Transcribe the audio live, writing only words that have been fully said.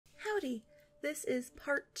Howdy! This is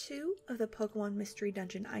part 2 of the Pokemon Mystery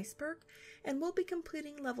Dungeon Iceberg, and we'll be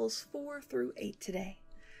completing levels 4 through 8 today.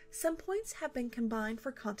 Some points have been combined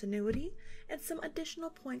for continuity, and some additional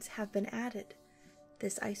points have been added.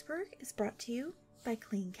 This iceberg is brought to you by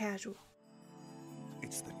Clean Casual.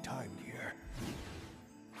 It's the time here.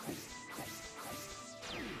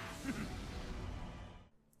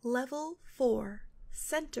 Level 4,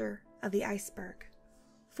 Center of the Iceberg.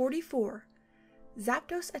 44.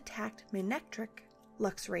 Zapdos attacked Manectric,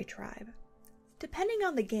 Luxray tribe. Depending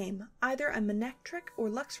on the game, either a Manectric or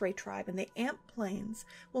Luxray tribe in the Amp Plains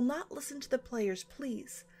will not listen to the player's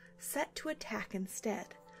pleas, set to attack instead.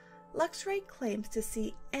 Luxray claims to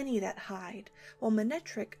see any that hide, while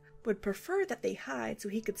Manectric would prefer that they hide so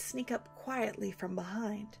he could sneak up quietly from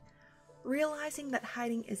behind. Realizing that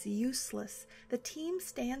hiding is useless, the team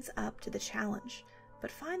stands up to the challenge,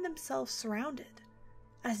 but find themselves surrounded.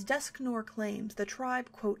 As Dusknoir claims, the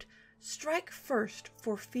tribe, quote, strike first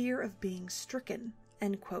for fear of being stricken,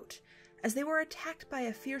 end quote, as they were attacked by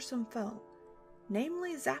a fearsome foe,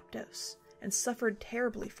 namely Zapdos, and suffered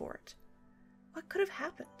terribly for it. What could have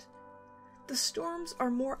happened? The storms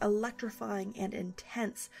are more electrifying and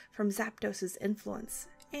intense from Zapdos' influence,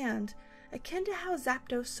 and, akin to how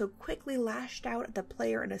Zapdos so quickly lashed out at the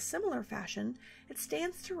player in a similar fashion, it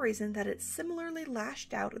stands to reason that it similarly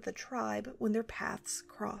lashed out at the tribe when their paths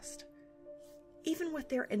crossed. Even with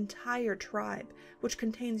their entire tribe, which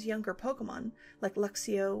contains younger Pokemon, like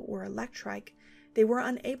Luxio or Electrike, they were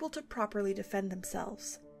unable to properly defend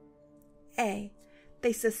themselves. A.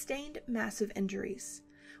 They sustained massive injuries.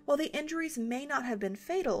 While the injuries may not have been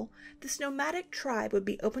fatal, this nomadic tribe would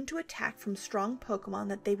be open to attack from strong Pokemon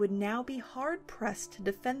that they would now be hard-pressed to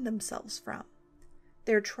defend themselves from.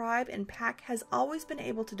 Their tribe and pack has always been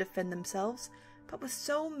able to defend themselves, but with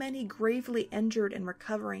so many gravely injured and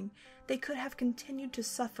recovering, they could have continued to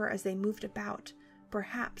suffer as they moved about,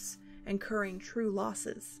 perhaps incurring true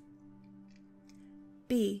losses.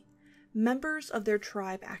 B. Members of their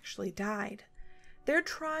tribe actually died. Their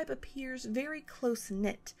tribe appears very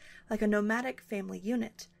close-knit, like a nomadic family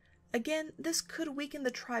unit. Again, this could weaken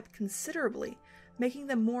the tribe considerably, making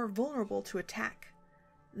them more vulnerable to attack.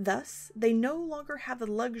 Thus, they no longer have the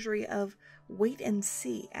luxury of wait and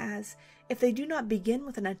see, as, if they do not begin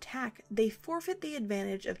with an attack, they forfeit the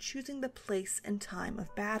advantage of choosing the place and time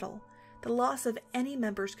of battle. The loss of any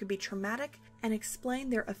members could be traumatic and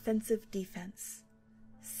explain their offensive defense.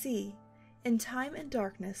 C. In Time and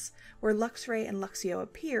Darkness, where Luxray and Luxio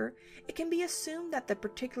appear, it can be assumed that the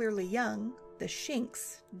particularly young, the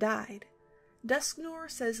Shinx, died. Dusknoir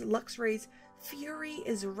says Luxray's fury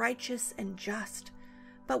is righteous and just,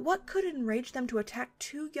 but what could enrage them to attack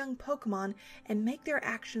two young Pokemon and make their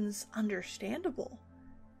actions understandable?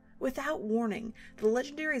 Without warning, the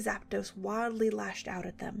legendary Zapdos wildly lashed out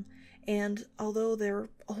at them, and although their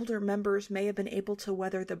older members may have been able to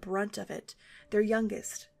weather the brunt of it, their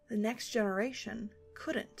youngest, the next generation,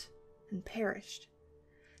 couldn't, and perished.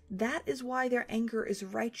 That is why their anger is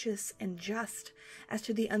righteous and just as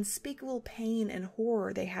to the unspeakable pain and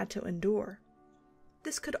horror they had to endure.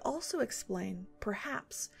 This could also explain,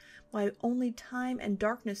 perhaps, why only Time and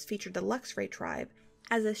Darkness featured the Luxray tribe,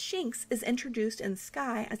 as a Shinx is introduced in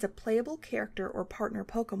Sky as a playable character or partner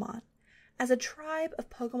Pokemon. As a tribe of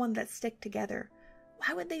Pokemon that stick together,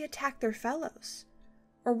 why would they attack their fellows?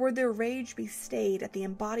 Or would their rage be stayed at the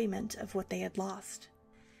embodiment of what they had lost?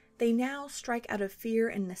 They now strike out of fear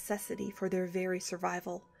and necessity for their very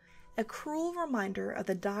survival, a cruel reminder of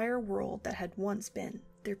the dire world that had once been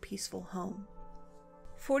their peaceful home.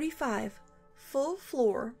 45. Full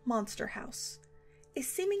Floor Monster House. A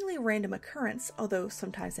seemingly random occurrence, although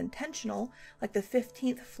sometimes intentional, like the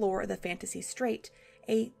 15th floor of the Fantasy Strait,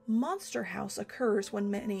 a monster house occurs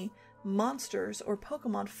when many monsters or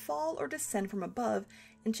Pokemon fall or descend from above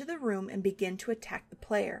into the room and begin to attack the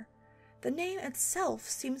player. The name itself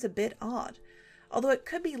seems a bit odd, although it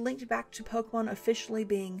could be linked back to Pokemon officially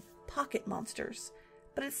being pocket monsters,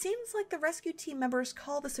 but it seems like the rescue team members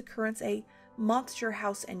call this occurrence a monster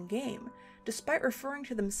house in-game, despite referring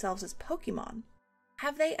to themselves as Pokemon.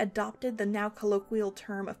 Have they adopted the now colloquial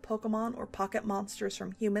term of Pokemon or pocket monsters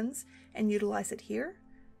from humans and utilize it here?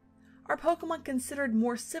 Are Pokemon considered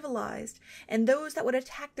more civilized, and those that would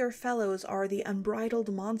attack their fellows are the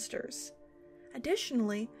unbridled monsters?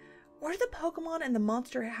 Additionally, where do the Pokemon in the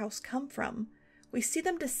monster house come from? We see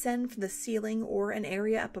them descend from the ceiling or an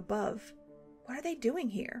area up above. What are they doing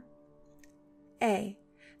here? A.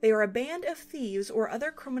 They are a band of thieves or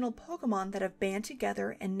other criminal Pokemon that have band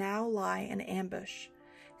together and now lie in ambush,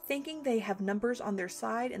 thinking they have numbers on their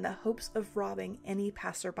side in the hopes of robbing any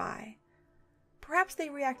passerby. Perhaps they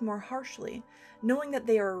react more harshly, knowing that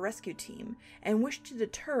they are a rescue team, and wish to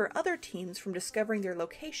deter other teams from discovering their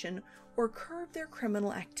location or curb their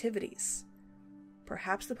criminal activities.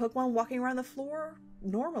 Perhaps the Pokemon walking around the floor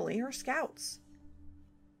normally are scouts.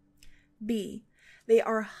 B. They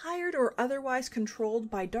are hired or otherwise controlled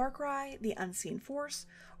by Darkrai, the Unseen Force,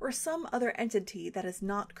 or some other entity that is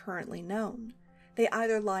not currently known. They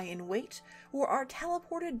either lie in wait or are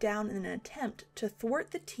teleported down in an attempt to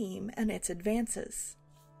thwart the team and its advances.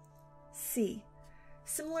 C.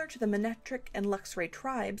 Similar to the Manectric and Luxray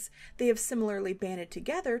tribes, they have similarly banded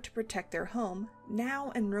together to protect their home,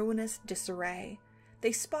 now in ruinous disarray.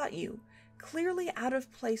 They spot you, clearly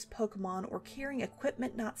out-of-place Pokemon or carrying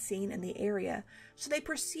equipment not seen in the area, so they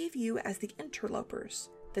perceive you as the interlopers,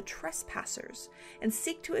 the trespassers, and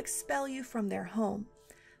seek to expel you from their home,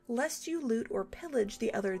 lest you loot or pillage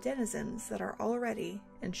the other denizens that are already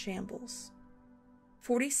in shambles.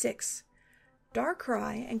 46.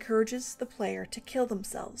 Darkrai encourages the player to kill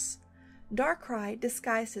themselves. Darkrai,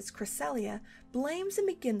 disguised as Cresselia, blames and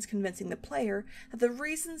begins convincing the player that the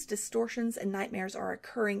reasons distortions and nightmares are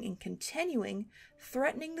occurring and continuing,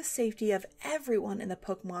 threatening the safety of everyone in the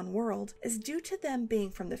Pokemon world, is due to them being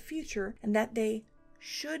from the future and that they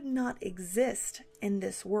should not exist in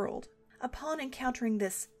this world. Upon encountering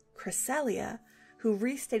this Cresselia, who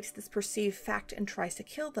restates this perceived fact and tries to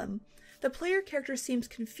kill them, the player character seems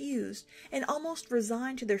confused and almost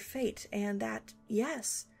resigned to their fate, and that,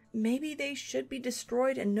 yes, maybe they should be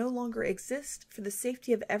destroyed and no longer exist for the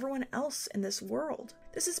safety of everyone else in this world.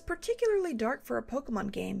 This is particularly dark for a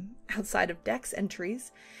Pokemon game, outside of Dex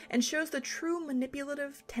entries, and shows the true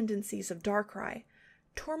manipulative tendencies of Darkrai,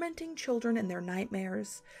 tormenting children in their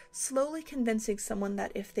nightmares, slowly convincing someone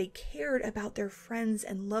that if they cared about their friends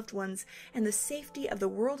and loved ones and the safety of the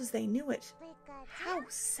world as they knew it, how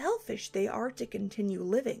selfish they are to continue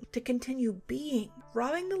living, to continue being,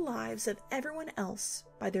 robbing the lives of everyone else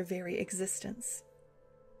by their very existence.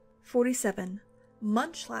 47.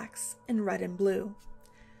 Munchlax in Red and Blue.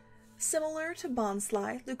 Similar to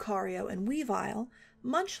Bonsly, Lucario, and Weavile,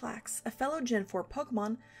 Munchlax, a fellow Gen 4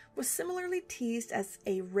 Pokemon, was similarly teased as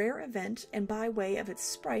a rare event and by way of its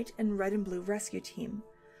sprite in Red and Blue Rescue Team.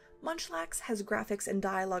 Munchlax has graphics and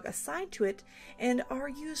dialogue assigned to it and are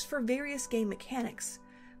used for various game mechanics,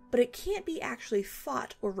 but it can't be actually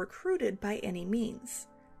fought or recruited by any means.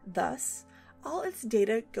 Thus, all its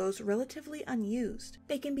data goes relatively unused.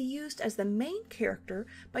 They can be used as the main character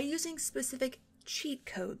by using specific cheat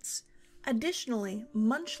codes. Additionally,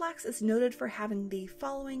 Munchlax is noted for having the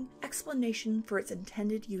following explanation for its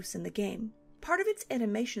intended use in the game. Part of its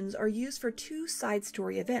animations are used for 2 side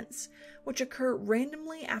story events, which occur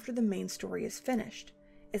randomly after the main story is finished.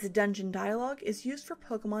 Its dungeon dialogue is used for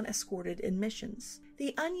Pokemon escorted in missions.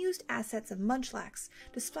 The unused assets of Munchlax,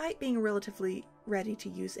 despite being relatively ready to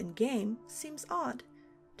use in-game, seems odd.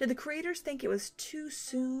 Did the creators think it was too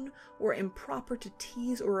soon or improper to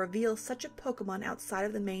tease or reveal such a Pokemon outside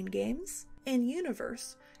of the main games? In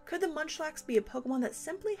universe, could the Munchlax be a Pokemon that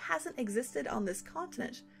simply hasn't existed on this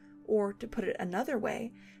continent, or, to put it another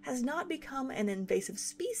way, has not become an invasive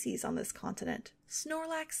species on this continent?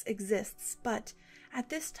 Snorlax exists, but at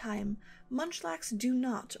this time, Munchlax do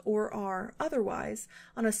not or are otherwise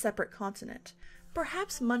on a separate continent.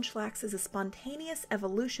 Perhaps Munchlax is a spontaneous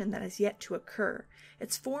evolution that is yet to occur,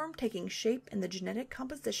 its form taking shape in the genetic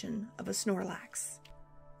composition of a Snorlax.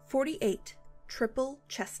 48. Triple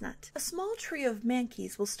Chestnut. A small trio of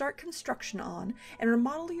Mankeys will start construction on and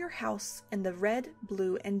remodel your house in the Red,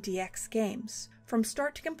 Blue, and DX games. From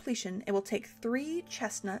start to completion, it will take 3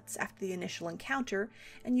 chestnuts after the initial encounter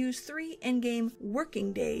and use 3 in-game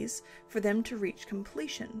working days for them to reach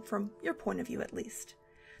completion, from your point of view at least.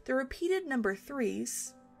 The repeated number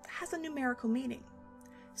 3s has a numerical meaning.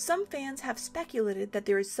 Some fans have speculated that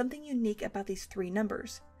there is something unique about these 3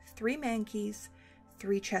 numbers: 3 Mankeys,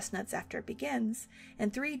 3 chestnuts after it begins,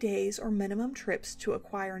 and 3 days or minimum trips to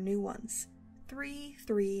acquire new ones.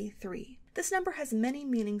 333. This number has many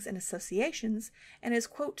meanings and associations and is,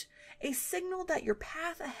 quote, a signal that your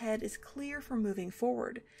path ahead is clear for moving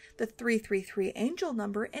forward. The 333 angel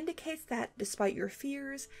number indicates that despite your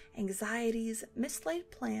fears, anxieties, mislaid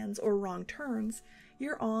plans, or wrong turns,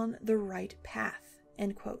 you're on the right path,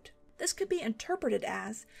 end quote. This could be interpreted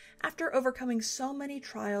as, after overcoming so many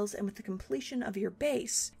trials and with the completion of your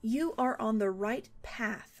base, you are on the right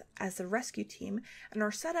path as a rescue team and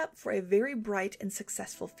are set up for a very bright and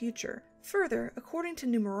successful future. Further, according to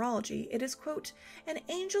numerology, it is, quote, an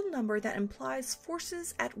angel number that implies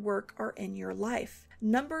forces at work are in your life.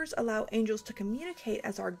 Numbers allow angels to communicate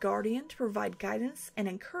as our guardian to provide guidance and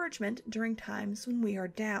encouragement during times when we are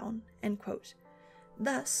down, end quote.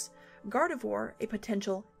 Thus, Gardevoir, a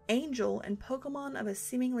potential angel and Pokemon of a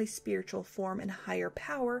seemingly spiritual form and higher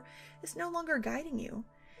power, is no longer guiding you.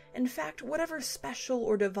 In fact, whatever special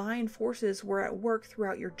or divine forces were at work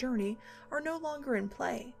throughout your journey are no longer in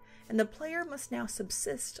play, and the player must now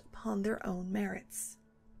subsist upon their own merits.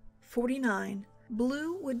 49.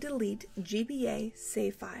 Blue would delete GBA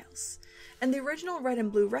save files. In the original Red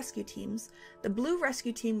and Blue rescue teams, the Blue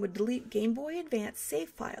rescue team would delete Game Boy Advance save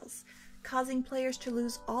files, causing players to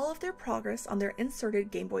lose all of their progress on their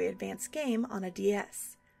inserted Game Boy Advance game on a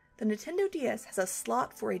DS. The Nintendo DS has a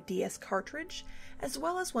slot for a DS cartridge, as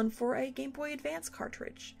well as one for a Game Boy Advance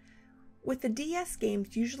cartridge, with the DS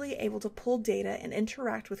games usually able to pull data and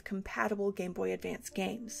interact with compatible Game Boy Advance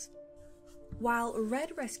games. While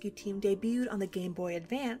Red Rescue Team debuted on the Game Boy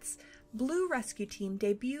Advance, Blue Rescue Team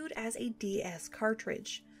debuted as a DS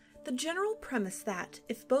cartridge. The general premise that,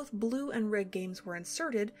 if both Blue and Red games were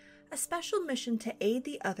inserted, a special mission to aid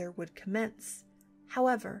the other would commence.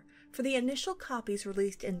 However, for the initial copies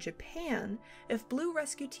released in Japan, if Blue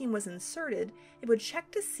Rescue Team was inserted, it would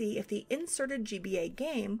check to see if the inserted GBA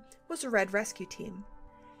game was Red Rescue Team.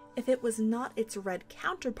 If it was not its Red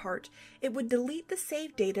counterpart, it would delete the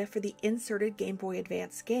save data for the inserted Game Boy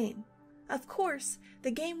Advance game. Of course,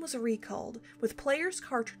 the game was recalled, with players'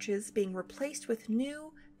 cartridges being replaced with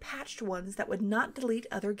new, patched ones that would not delete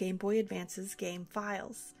other Game Boy Advance's game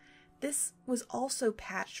files. This was also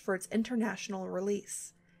patched for its international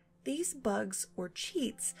release. These bugs, or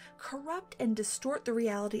cheats, corrupt and distort the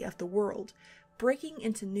reality of the world, breaking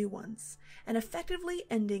into new ones, and effectively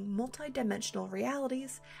ending multi-dimensional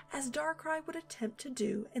realities, as Darkrai would attempt to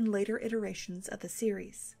do in later iterations of the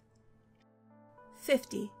series.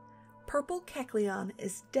 50. Purple Kecleon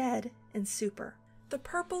is dead in Super. The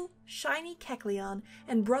purple, shiny Kecleon,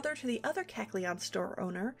 and brother to the other Kecleon store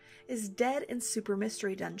owner, is dead in Super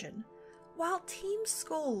Mystery Dungeon. While Team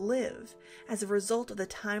Skull live, as a result of the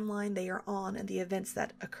timeline they are on and the events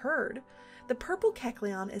that occurred, the purple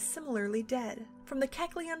Kecleon is similarly dead. From the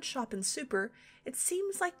Kecleon shop in Super, it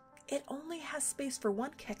seems like it only has space for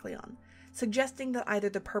one Kecleon, suggesting that either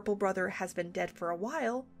the purple brother has been dead for a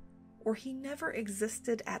while, or he never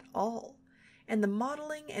existed at all, and the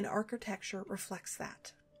modeling and architecture reflects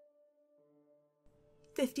that.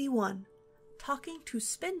 51. Talking to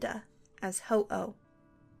Spinda as Ho-Oh.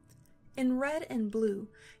 In Red and Blue,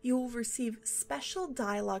 you will receive special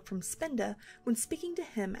dialogue from Spinda when speaking to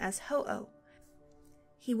him as Ho-Oh.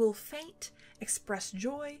 He will faint, express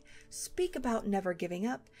joy, speak about never giving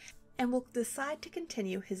up, and will decide to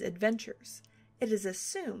continue his adventures. It is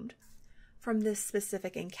assumed, from this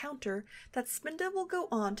specific encounter, that Spinda will go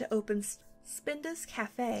on to open Spinda's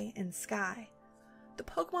Cafe in Sky. The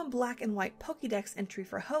Pokemon Black and White Pokédex entry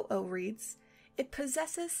for Ho-Oh reads, "It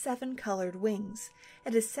possesses 7 colored wings.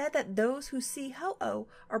 It is said that those who see Ho-Oh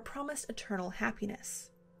are promised eternal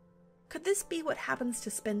happiness." Could this be what happens to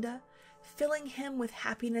Spinda, filling him with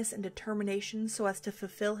happiness and determination so as to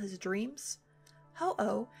fulfill his dreams?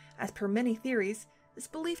 Ho-Oh, as per many theories, is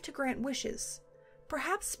believed to grant wishes.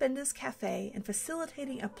 Perhaps Spinda's Cafe and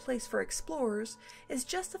facilitating a place for explorers is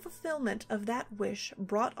just a fulfillment of that wish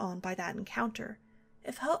brought on by that encounter.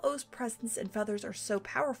 If Ho-Oh's presence and feathers are so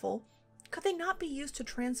powerful, could they not be used to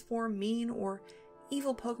transform mean or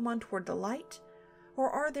evil Pokemon toward the light? Or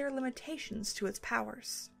are there limitations to its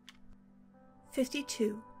powers?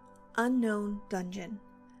 52. Unknown Dungeon.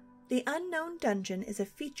 The Unknown Dungeon is a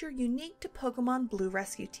feature unique to Pokemon Blue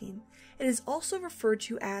Rescue Team. It is also referred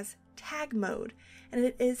to as Tag Mode, and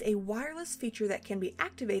it is a wireless feature that can be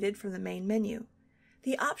activated from the main menu.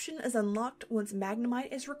 The option is unlocked once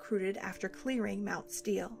Magnemite is recruited after clearing Mount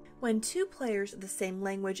Steel. When 2 players of the same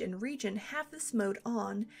language and region have this mode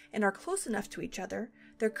on and are close enough to each other,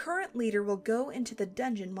 their current leader will go into the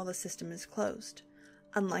dungeon while the system is closed.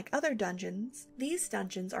 Unlike other dungeons, these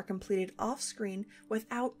dungeons are completed off-screen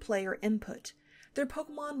without player input. Their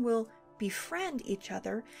Pokemon will befriend each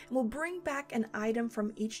other and will bring back an item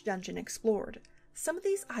from each dungeon explored. Some of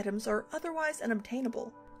these items are otherwise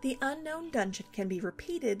unobtainable. The Unknown Dungeon can be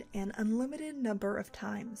repeated an unlimited number of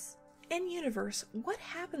times. In-universe, what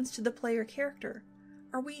happens to the player character?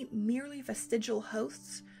 Are we merely vestigial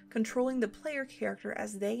hosts, controlling the player character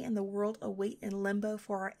as they and the world await in limbo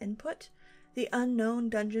for our input? The Unknown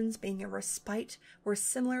Dungeons being a respite where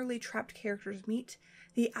similarly trapped characters meet,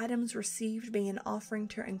 the items received being an offering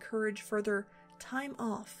to encourage further time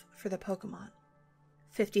off for the Pokemon.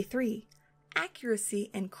 53.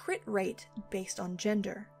 Accuracy and crit rate based on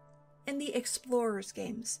gender. In the Explorers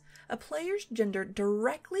games, a player's gender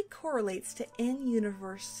directly correlates to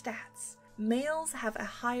in-universe stats. Males have a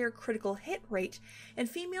higher critical hit rate, and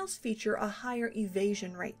females feature a higher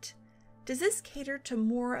evasion rate. Does this cater to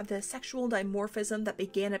more of the sexual dimorphism that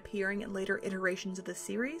began appearing in later iterations of the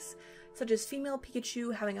series, such as female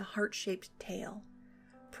Pikachu having a heart-shaped tail?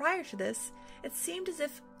 Prior to this, it seemed as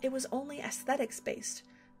if it was only aesthetics-based,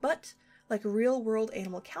 but, like real-world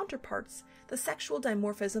animal counterparts, the sexual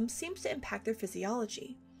dimorphism seems to impact their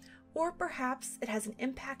physiology. Or perhaps it has an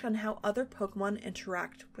impact on how other Pokemon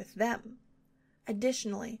interact with them.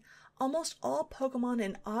 Additionally, almost all Pokemon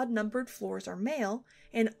in odd-numbered floors are male,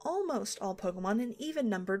 and almost all Pokemon in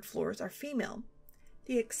even-numbered floors are female.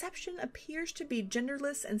 The exception appears to be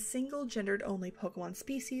genderless and single-gendered only Pokemon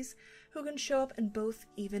species who can show up in both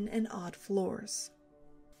even and odd floors.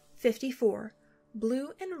 54. Blue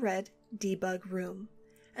and Red Debug Room.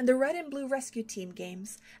 In the Red and Blue Rescue Team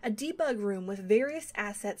games, a debug room with various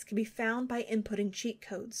assets can be found by inputting cheat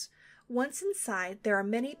codes. Once inside, there are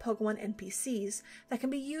many Pokemon NPCs that can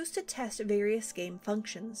be used to test various game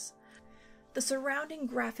functions. The surrounding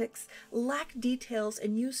graphics lack details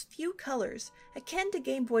and use few colors, akin to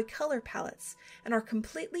Game Boy Color palettes, and are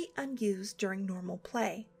completely unused during normal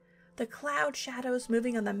play. The cloud shadows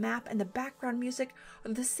moving on the map and the background music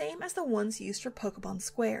are the same as the ones used for Pokemon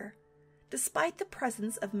Square. Despite the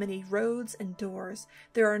presence of many roads and doors,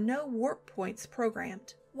 there are no warp points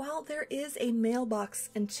programmed. While there is a mailbox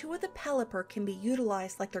and 2 of the Pelipper can be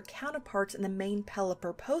utilized like their counterparts in the main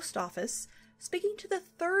Pelipper post office, speaking to the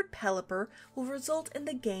 3rd Pelipper will result in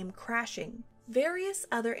the game crashing. Various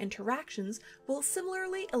other interactions will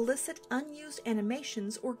similarly elicit unused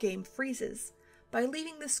animations or game freezes. By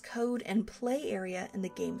leaving this code and play area in the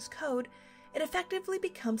game's code, it effectively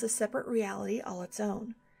becomes a separate reality all its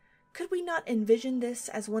own. Could we not envision this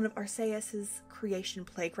as one of Arceus' creation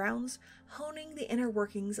playgrounds, honing the inner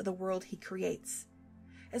workings of the world he creates?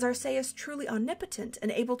 Is Arceus truly omnipotent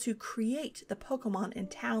and able to create the Pokemon and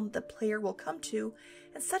town the player will come to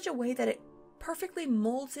in such a way that it perfectly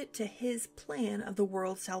molds it to his plan of the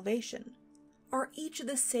world's salvation? Are each of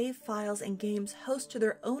the save files and games host to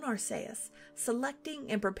their own Arceus, selecting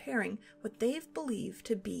and preparing what they've believed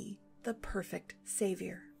to be the perfect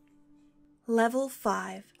savior? Level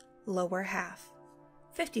 5. Lower half.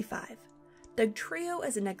 55. Dugtrio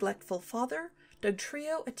as a neglectful father,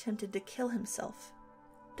 Dugtrio attempted to kill himself.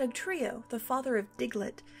 Dugtrio, the father of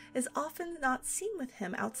Diglett, is often not seen with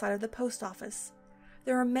him outside of the post office.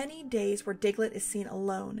 There are many days where Diglett is seen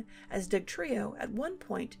alone, as Dugtrio, at one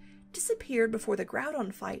point, disappeared before the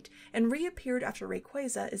Groudon fight and reappeared after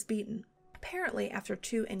Rayquaza is beaten, apparently after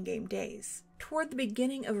 2 in-game days. Toward the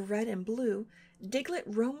beginning of Red and Blue, Diglett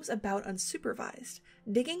roams about unsupervised,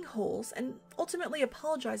 digging holes, and ultimately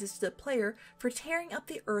apologizes to the player for tearing up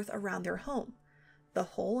the earth around their home, the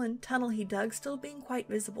hole and tunnel he dug still being quite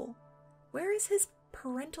visible. Where is his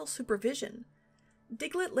parental supervision?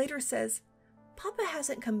 Diglett later says, "Papa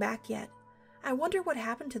hasn't come back yet. I wonder what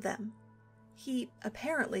happened to them." He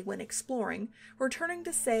apparently went exploring, returning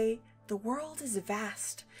to say, "The world is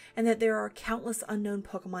vast, and that there are countless unknown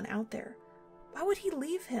Pokemon out there." Why would he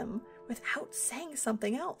leave him without saying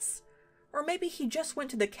something else? Or maybe he just went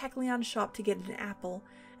to the Kecleon shop to get an apple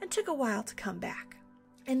and took a while to come back.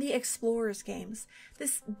 In the Explorers games,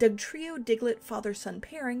 this Dugtrio-Diglett father-son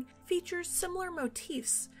pairing features similar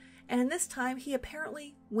motifs, and in this time he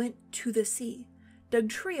apparently went to the sea.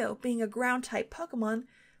 Dugtrio, being a ground-type Pokemon,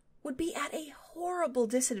 would be at a horrible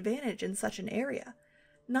disadvantage in such an area.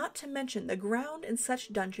 Not to mention, the ground in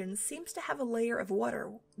such dungeons seems to have a layer of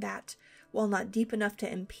water that, while not deep enough to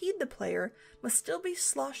impede the player, must still be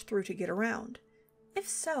sloshed through to get around. If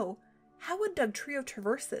so, how would Dugtrio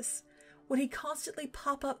traverse this? Would he constantly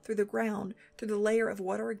pop up through the ground, through the layer of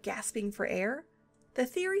water, gasping for air? The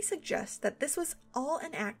theory suggests that this was all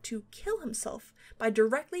an act to kill himself by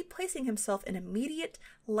directly placing himself in immediate,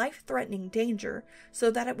 life-threatening danger so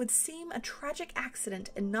that it would seem a tragic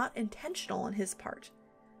accident and not intentional on his part.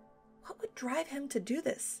 What would drive him to do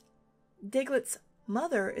this? Diglett's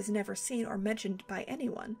mother is never seen or mentioned by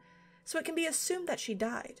anyone, so it can be assumed that she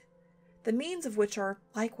died, the means of which are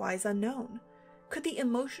likewise unknown. Could the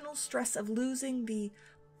emotional stress of losing the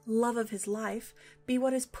love of his life be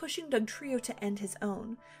what is pushing Dugtrio to end his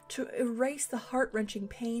own, to erase the heart-wrenching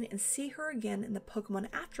pain and see her again in the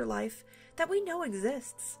Pokemon afterlife that we know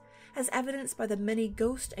exists, as evidenced by the many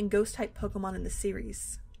ghost and ghost-type Pokemon in the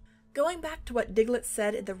series? Going back to what Diglett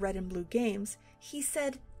said in the Red and Blue games, he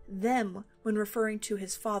said them when referring to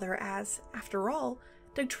his father as, after all,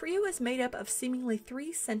 Dugtrio is made up of seemingly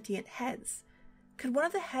 3 sentient heads. Could one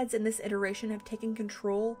of the heads in this iteration have taken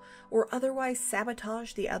control or otherwise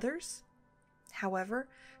sabotaged the others? However,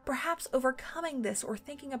 perhaps overcoming this or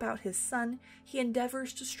thinking about his son, he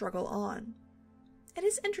endeavors to struggle on. It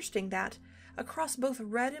is interesting that, across both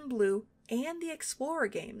Red and Blue and the Explorer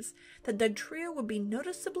games that Dugtrio would be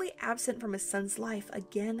noticeably absent from his son's life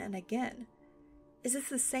again and again. Is this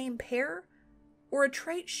the same pair, or a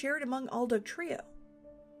trait shared among all Dugtrio?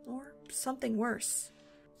 Or something worse?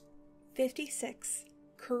 56.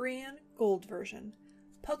 Korean Gold version.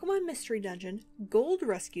 Pokemon Mystery Dungeon Gold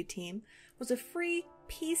Rescue Team was a free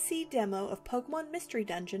PC demo of Pokemon Mystery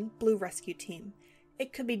Dungeon Blue Rescue Team.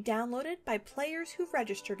 It could be downloaded by players who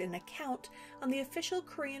registered an account on the official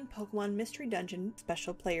Korean Pokemon Mystery Dungeon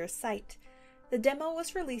Special Players site. The demo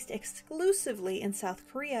was released exclusively in South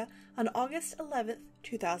Korea on August 11,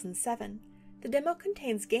 2007. The demo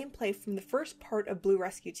contains gameplay from the first part of Blue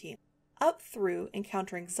Rescue Team, up through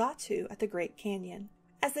encountering Xatu at the Great Canyon.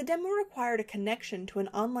 As the demo required a connection to an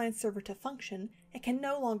online server to function, it can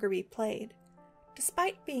no longer be played.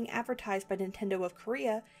 Despite being advertised by Nintendo of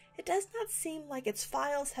Korea, it does not seem like its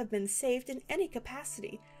files have been saved in any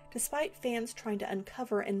capacity, despite fans trying to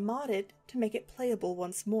uncover and mod it to make it playable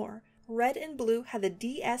once more. Red and Blue had the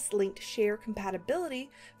DS-linked share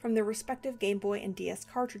compatibility from their respective Game Boy and DS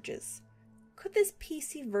cartridges. Could this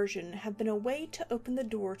PC version have been a way to open the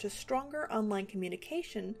door to stronger online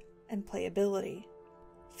communication and playability?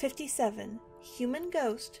 57. Human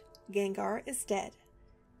Ghost, Gengar is dead.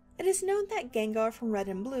 It is known that Gengar from Red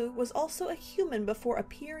and Blue was also a human before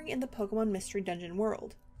appearing in the Pokemon Mystery Dungeon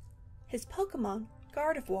world. His Pokemon,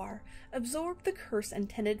 Gardevoir, absorbed the curse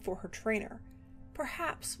intended for her trainer.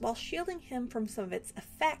 Perhaps, while shielding him from some of its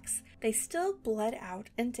effects, they still bled out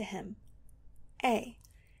into him. A.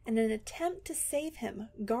 In an attempt to save him,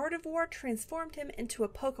 Gardevoir transformed him into a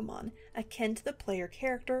Pokemon akin to the player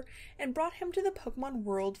character and brought him to the Pokemon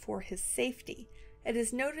world for his safety. It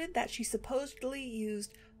is noted that she supposedly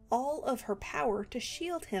used all of her power to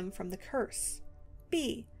shield him from the curse.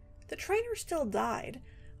 B. The trainer still died,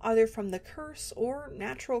 either from the curse or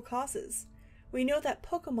natural causes. We know that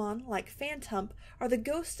Pokemon, like Phantump, are the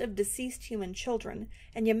ghosts of deceased human children,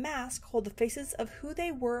 and Yamask hold the faces of who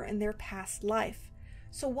they were in their past life.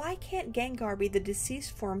 So why can't Gengar be the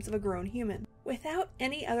deceased forms of a grown human? Without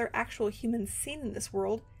any other actual humans seen in this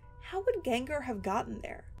world, how would Gengar have gotten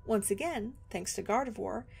there? Once again, thanks to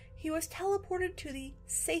Gardevoir, he was teleported to the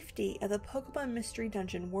safety of the Pokemon Mystery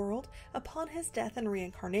Dungeon world upon his death and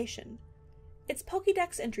reincarnation. Its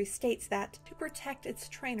Pokédex entry states that, to protect its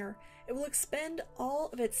trainer, it will expend all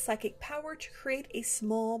of its psychic power to create a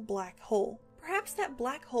small black hole. Perhaps that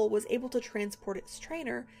black hole was able to transport its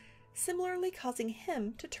trainer, similarly causing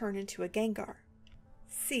him to turn into a Gengar.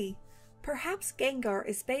 C. Perhaps Gengar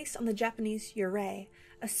is based on the Japanese Yurei,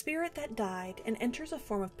 a spirit that died and enters a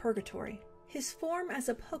form of purgatory. His form as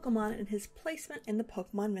a Pokemon and his placement in the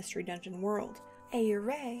Pokemon Mystery Dungeon world. A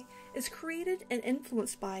Yurei is created and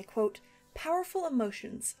influenced by, quote, powerful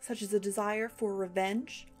emotions such as a desire for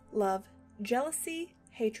revenge, love, jealousy,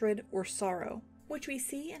 hatred, or sorrow, which we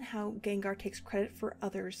see in how Gengar takes credit for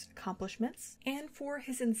others' accomplishments, and for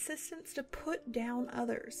his insistence to put down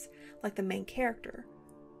others, like the main character,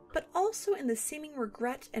 but also in the seeming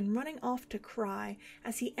regret and running off to cry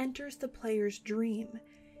as he enters the player's dream,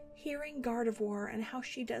 hearing Gardevoir and how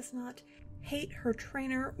she does not hate her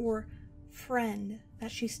trainer or friend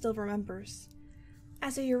that she still remembers.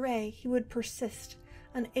 As a Yurei, he would persist,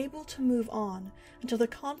 unable to move on until the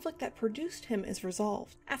conflict that produced him is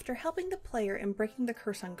resolved. After helping the player in breaking the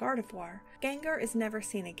curse on Gardevoir, Gengar is never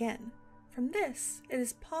seen again. From this, it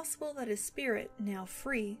is possible that his spirit, now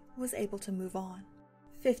free, was able to move on.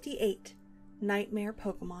 58. Nightmare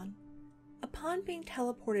Pokemon. Upon being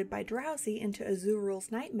teleported by Drowsy into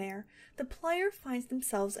Azuriel's nightmare, the player finds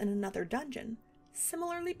themselves in another dungeon,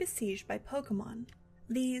 similarly besieged by Pokemon.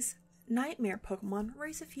 These nightmare Pokemon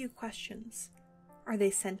raise a few questions. Are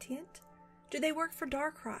they sentient? Do they work for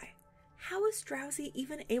Darkrai? How is Drowsy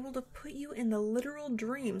even able to put you in the literal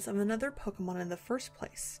dreams of another Pokemon in the first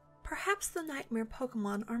place? Perhaps the nightmare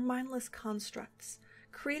Pokemon are mindless constructs,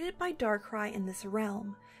 created by Darkrai in this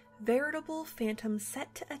realm, veritable phantoms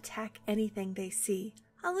set to attack anything they see.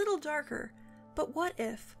 A little darker, but what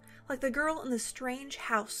if, like the girl in the strange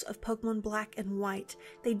house of Pokemon Black and White,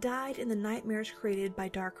 they died in the nightmares created by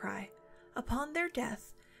Darkrai? Upon their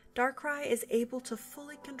death, Darkrai is able to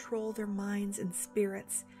fully control their minds and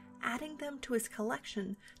spirits, adding them to his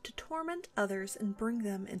collection to torment others and bring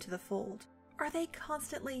them into the fold. Are they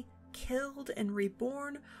constantly killed and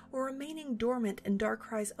reborn, or remaining dormant in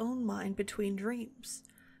Darkrai's own mind between dreams?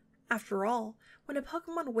 After all, when a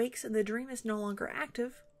Pokemon wakes and the dream is no longer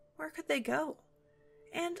active, where could they go?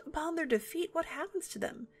 And upon their defeat, what happens to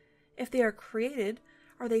them? If they are created,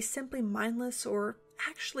 are they simply mindless or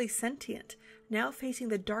actually sentient, now facing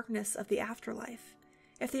the darkness of the afterlife?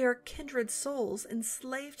 If they are kindred souls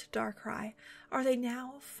enslaved to Darkrai, are they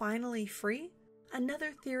now finally free?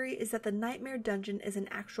 Another theory is that the Nightmare Dungeon is an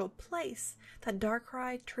actual place that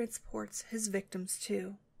Darkrai transports his victims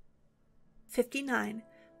to. 59.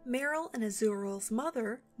 Meryl and Azuriel's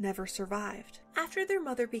mother never survived. After their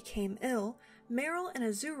mother became ill, Meryl and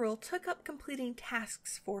Azuriel took up completing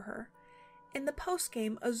tasks for her. In the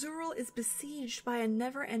postgame, Azuriel is besieged by a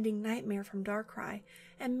never-ending nightmare from Darkrai,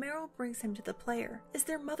 and Meryl brings him to the player. Is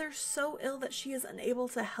their mother so ill that she is unable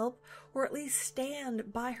to help, or at least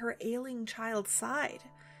stand by her ailing child's side?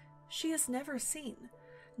 She is never seen,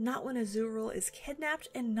 not when Azuriel is kidnapped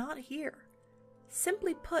and not here.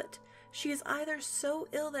 Simply put, she is either so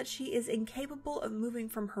ill that she is incapable of moving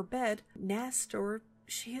from her bed, nest, or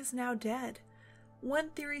she is now dead.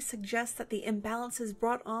 One theory suggests that the imbalances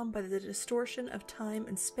brought on by the distortion of time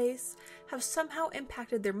and space have somehow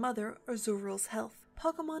impacted their mother, Azuriel's health.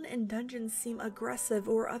 Pokemon in dungeons seem aggressive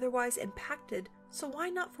or otherwise impacted, so why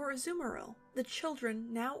not for Azumarill? The children,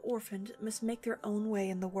 now orphaned, must make their own way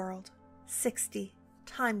in the world. 60.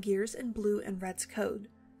 Time Gears in Blue and Red's code.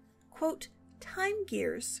 Quote, Time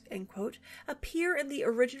Gears, end quote, appear in the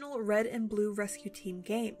original Red and Blue Rescue Team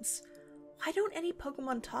games. Why don't any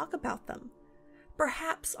Pokemon talk about them?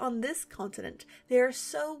 Perhaps on this continent they are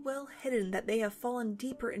so well hidden that they have fallen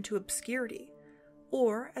deeper into obscurity.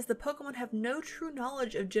 Or, as the Pokemon have no true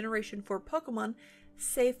knowledge of Generation 4 Pokemon,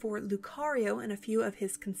 save for Lucario and a few of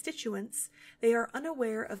his constituents, they are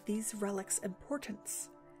unaware of these relics' importance.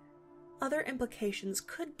 Other implications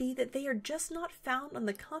could be that they are just not found on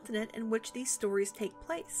the continent in which these stories take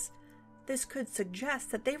place. This could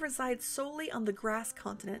suggest that they reside solely on the Grass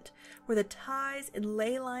Continent, where the ties and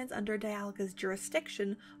ley lines under Dialga's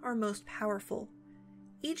jurisdiction are most powerful.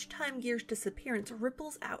 Each Time Gear's disappearance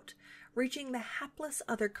ripples out, reaching the hapless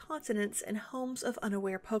other continents and homes of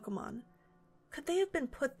unaware Pokemon. Could they have been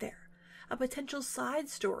put there? A potential side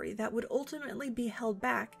story that would ultimately be held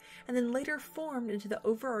back and then later formed into the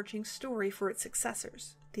overarching story for its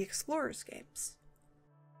successors, the Explorers games.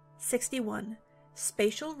 61.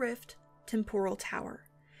 Spatial Rift, Temporal Tower.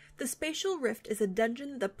 The Spatial Rift is a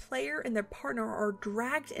dungeon the player and their partner are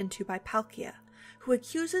dragged into by Palkia, who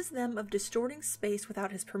accuses them of distorting space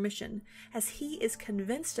without his permission, as he is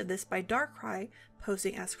convinced of this by Darkrai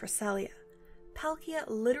posing as Cresselia. Palkia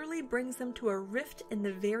literally brings them to a rift in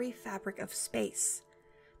the very fabric of space.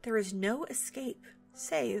 There is no escape,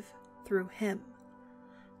 save through him.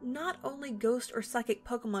 Not only ghost or psychic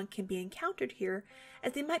Pokemon can be encountered here,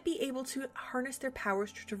 as they might be able to harness their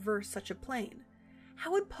powers to traverse such a plane.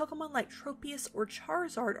 How would Pokemon like Tropius or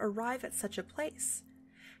Charizard arrive at such a place?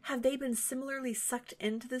 Have they been similarly sucked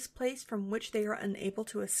into this place from which they are unable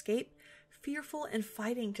to escape, fearful and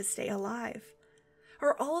fighting to stay alive?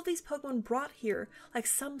 Are all of these Pokemon brought here like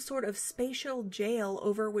some sort of spatial jail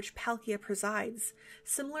over which Palkia presides,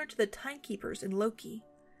 similar to the Timekeepers in Loki?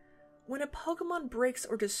 When a Pokemon breaks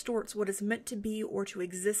or distorts what is meant to be or to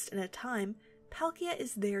exist in a time, Palkia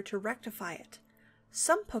is there to rectify it.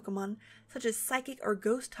 Some Pokemon, such as Psychic or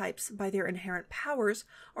Ghost types by their inherent powers,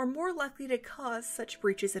 are more likely to cause such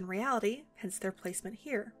breaches in reality, hence their placement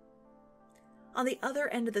here. On the other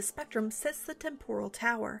end of the spectrum sits the Temporal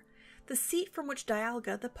Tower, the seat from which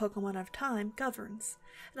Dialga, the Pokemon of Time, governs,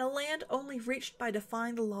 and a land only reached by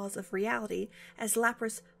defying the laws of reality, as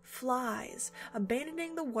Lapras flies,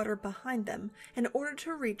 abandoning the water behind them in order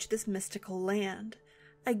to reach this mystical land.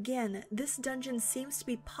 Again, this dungeon seems to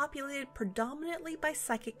be populated predominantly by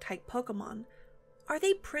Psychic-type Pokemon. Are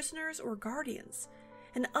they prisoners or guardians?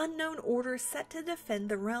 An unknown order set to defend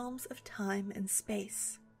the realms of time and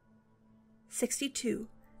space. 62.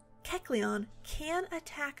 Kecleon can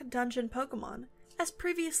attack dungeon Pokemon. As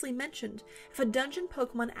previously mentioned, if a dungeon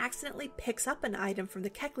Pokemon accidentally picks up an item from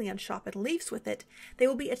the Kecleon shop and leaves with it, they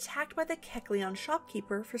will be attacked by the Kecleon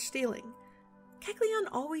shopkeeper for stealing. Kecleon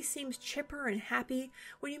always seems chipper and happy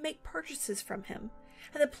when you make purchases from him,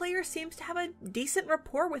 and the player seems to have a decent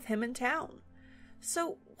rapport with him in town.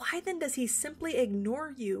 So why then does he simply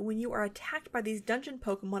ignore you when you are attacked by these dungeon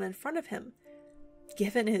Pokemon in front of him?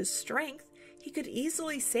 Given his strength, he could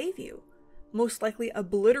easily save you, most likely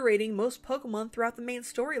obliterating most Pokemon throughout the main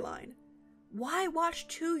storyline. Why watch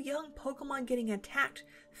two young Pokemon getting attacked,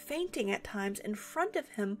 fainting at times in front of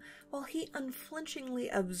him while he unflinchingly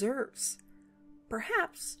observes?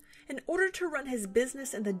 Perhaps, in order to run his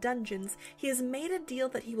business in the dungeons, he has made a deal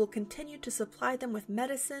that he will continue to supply them with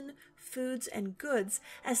medicine, foods, and goods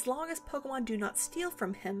as long as Pokemon do not steal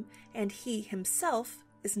from him and he himself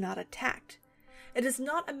is not attacked. It is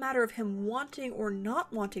not a matter of him wanting or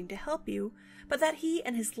not wanting to help you, but that he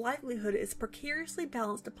and his livelihood is precariously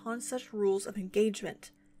balanced upon such rules of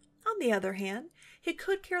engagement. On the other hand, he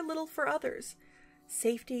could care little for others.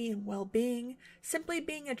 Safety and well-being, simply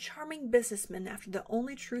being a charming businessman after the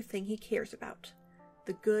only true thing he cares about,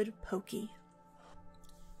 the good Pokey.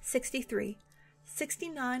 63.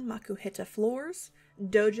 69 Makuhita floors,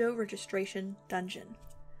 dojo registration dungeon.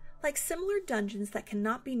 Like similar dungeons that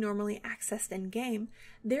cannot be normally accessed in-game,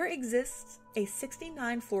 there exists a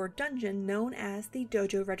 69-floor dungeon known as the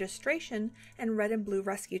Dojo Registration and Red and Blue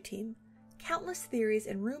Rescue Team. Countless theories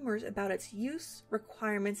and rumors about its use,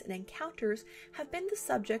 requirements, and encounters have been the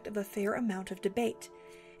subject of a fair amount of debate.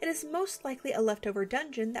 It is most likely a leftover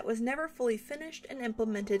dungeon that was never fully finished and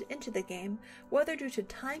implemented into the game, whether due to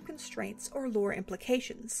time constraints or lore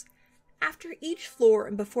implications. After each floor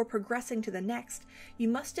and before progressing to the next, you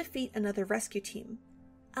must defeat another rescue team.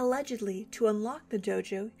 Allegedly, to unlock the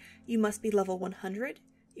dojo, you must be level 100,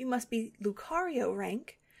 you must be Lucario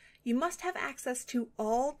rank, you must have access to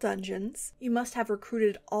all dungeons, you must have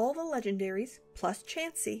recruited all the legendaries, plus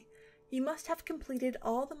Chansey, you must have completed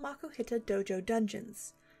all the Makuhita Dojo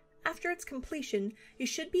dungeons. After its completion, you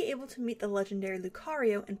should be able to meet the legendary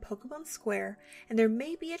Lucario in Pokemon Square, and there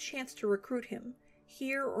may be a chance to recruit him,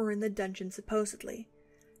 here or in the dungeon supposedly.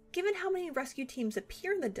 Given how many rescue teams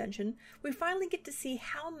appear in the dungeon, we finally get to see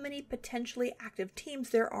how many potentially active teams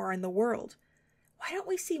there are in the world. Why don't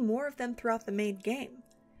we see more of them throughout the main game?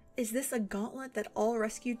 Is this a gauntlet that all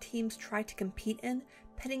rescue teams try to compete in,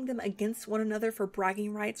 pitting them against one another for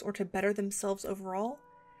bragging rights or to better themselves overall?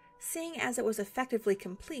 Seeing as it was effectively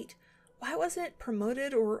complete, why wasn't it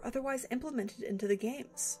promoted or otherwise implemented into the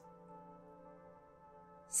games?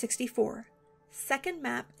 64. Second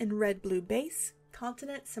map in Red-Blue base,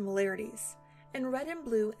 continent similarities. In Red and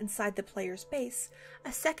Blue inside the player's base,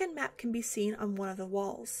 a second map can be seen on one of the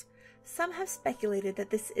walls. Some have speculated that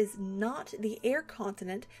this is not the air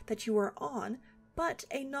continent that you are on, but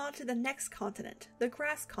a nod to the next continent, the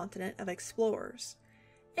grass continent of explorers.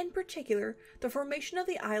 In particular, the formation of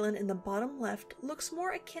the island in the bottom left looks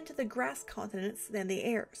more akin to the grass continents than the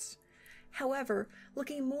airs. However,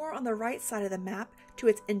 looking more on the right side of the map to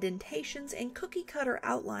its indentations and cookie-cutter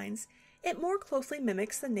outlines, it more closely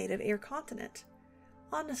mimics the native air continent.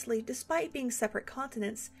 Honestly, despite being separate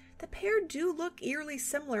continents, the pair do look eerily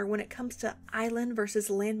similar when it comes to island versus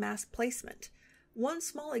landmass placement. One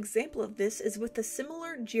small example of this is with the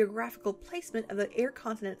similar geographical placement of the air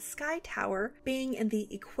continent Sky Tower being in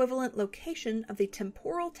the equivalent location of the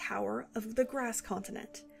temporal tower of the grass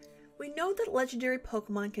continent. We know that legendary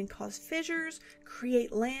Pokemon can cause fissures,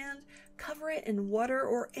 create land, cover it in water,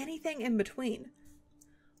 or anything in between.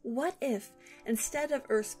 What if, instead of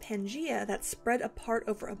Earth's Pangea that spread apart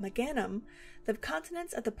over a Meganum, the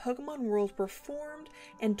continents of the Pokemon world were formed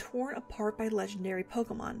and torn apart by legendary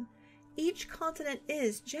Pokemon? Each continent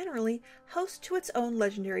is, generally, host to its own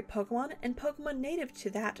legendary Pokemon and Pokemon native to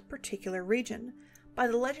that particular region. By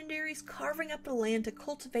the legendaries carving up the land to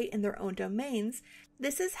cultivate in their own domains,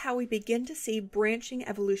 this is how we begin to see branching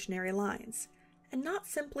evolutionary lines, and not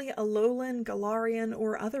simply Alolan, Galarian,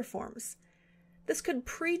 or other forms. This could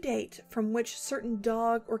predate from which certain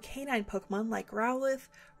dog or canine Pokemon like Growlithe,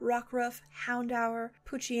 Rockruff, Houndour,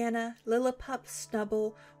 Poochyena, Lillipup,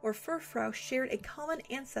 Snubbull, or Furfrou shared a common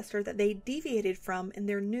ancestor that they deviated from in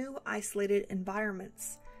their new isolated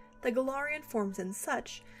environments. The Galarian forms and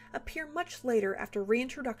such appear much later after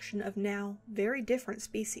reintroduction of now very different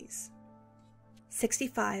species.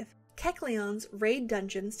 65. Kecleon's raid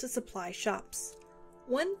dungeons to supply shops.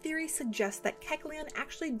 One theory suggests that Kecleon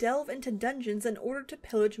actually delve into dungeons in order to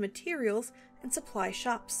pillage materials and supply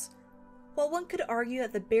shops. While one could argue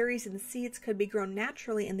that the berries and seeds could be grown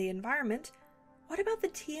naturally in the environment, what about the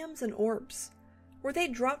TMs and orbs? Were they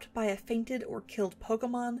dropped by a fainted or killed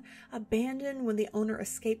Pokemon, abandoned when the owner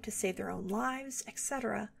escaped to save their own lives,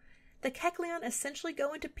 etc.? The Kecleon essentially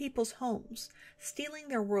go into people's homes, stealing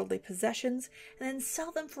their worldly possessions, and then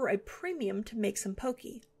sell them for a premium to make some Poke,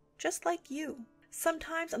 just like you.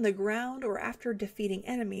 Sometimes on the ground or after defeating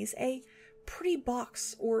enemies, a pretty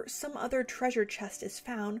box or some other treasure chest is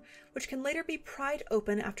found, which can later be pried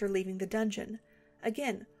open after leaving the dungeon.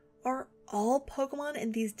 Again, are all Pokemon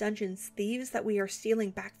in these dungeons thieves that we are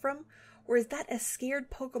stealing back from? Or is that a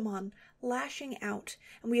scared Pokemon lashing out,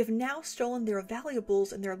 and we have now stolen their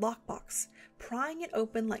valuables in their lockbox, prying it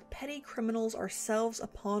open like petty criminals ourselves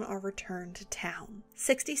upon our return to town?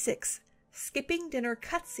 66. Skipping dinner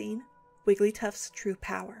cutscene, Wigglytuff's true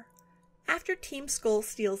power. After Team Skull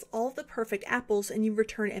steals all of the perfect apples and you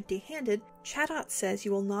return empty-handed, Chatot says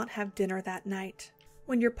you will not have dinner that night.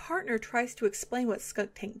 When your partner tries to explain what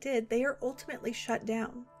Skuntank did, they are ultimately shut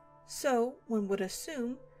down. So, one would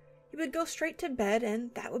assume, you would go straight to bed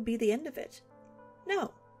and that would be the end of it.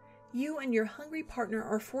 No. You and your hungry partner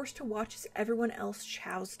are forced to watch as everyone else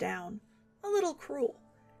chows down. A little cruel.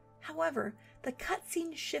 However, the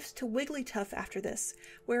cutscene shifts to Wigglytuff after this,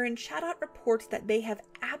 wherein Chatot reports that they have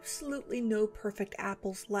absolutely no perfect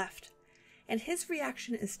apples left, and his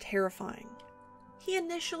reaction is terrifying. He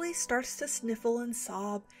initially starts to sniffle and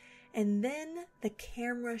sob, and then the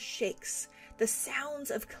camera shakes. The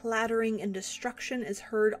sounds of clattering and destruction is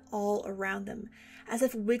heard all around them, as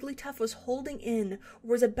if Wigglytuff was holding in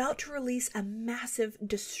or was about to release a massive,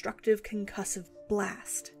 destructive, concussive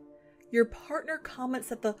blast. Your partner comments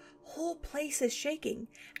that the whole place is shaking,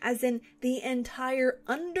 as in the entire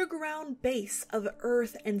underground base of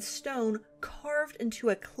earth and stone carved into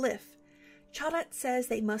a cliff. Chatot says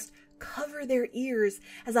they must cover their ears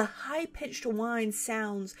as a high-pitched whine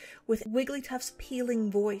sounds with Wigglytuff's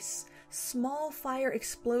pealing voice, small fire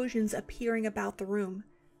explosions appearing about the room.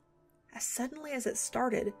 As suddenly as it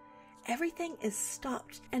started, everything is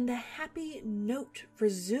stopped and the happy note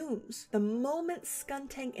resumes the moment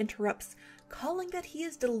Skuntank interrupts, calling that he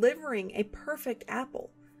is delivering a perfect apple.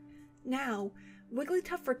 Now,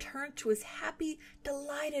 Wigglytuff returns to his happy,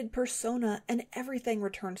 delighted persona and everything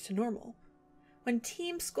returns to normal. When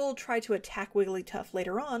Team Skull try to attack Wigglytuff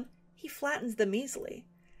later on, he flattens them easily.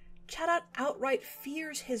 Chatot outright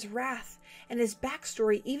fears his wrath, and his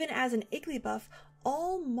backstory, even as an Igglybuff,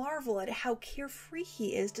 all marvel at how carefree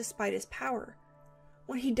he is despite his power.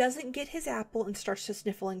 When he doesn't get his apple and starts to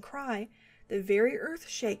sniffle and cry, the very earth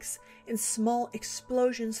shakes and small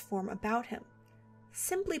explosions form about him.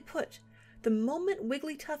 Simply put, the moment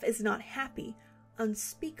Wigglytuff is not happy,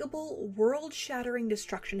 unspeakable, world-shattering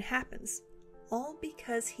destruction happens, all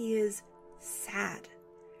because he is sad.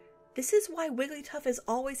 This is why Wigglytuff is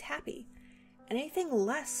always happy. Anything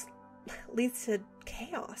less leads to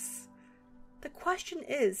chaos. The question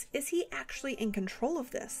is he actually in control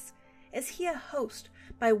of this? Is he a host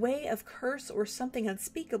by way of curse or something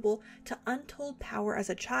unspeakable to untold power as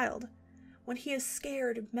a child? When he is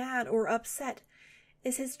scared, mad, or upset,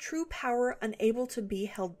 is his true power unable to be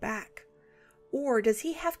held back? Or does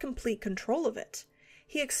he have complete control of it?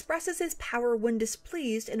 He expresses his power when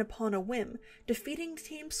displeased and upon a whim, defeating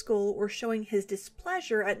Team Skull or showing his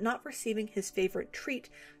displeasure at not receiving his favorite treat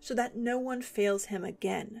so that no one fails him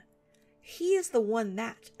again. He is the one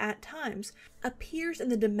that, at times, appears in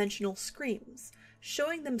the dimensional screams,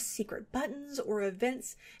 showing them secret buttons or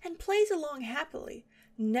events and plays along happily,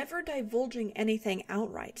 never divulging anything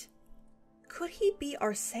outright. Could he be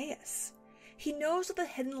Arceus? He knows of the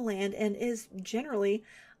hidden land and is, generally,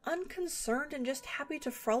 unconcerned and just happy to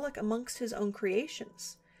frolic amongst his own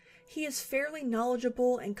creations. He is fairly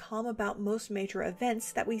knowledgeable and calm about most major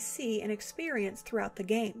events that we see and experience throughout the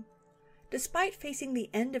game. Despite facing the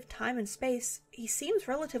end of time and space, he seems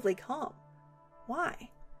relatively calm. Why?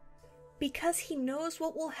 Because he knows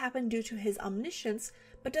what will happen due to his omniscience,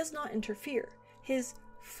 but does not interfere. His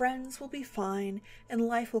friends will be fine, and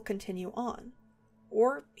life will continue on.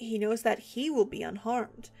 Or he knows that he will be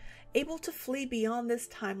unharmed, able to flee beyond this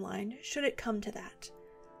timeline should it come to that.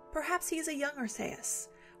 Perhaps he is a young Arceus,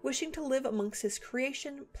 wishing to live amongst his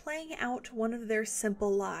creation, playing out one of their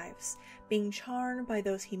simple lives, being charmed by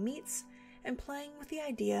those he meets, and playing with the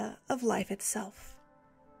idea of life itself.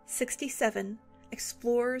 67.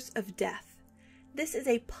 Explorers of Death. This is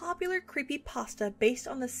a popular creepypasta based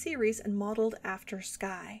on the series and modeled after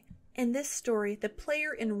Sky. In this story, the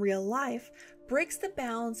player in real life breaks the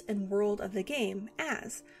bounds and world of the game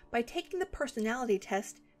as, by taking the personality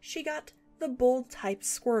test, she got the bold type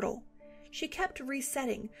Squirtle. She kept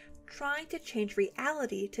resetting, trying to change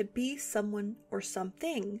reality to be someone or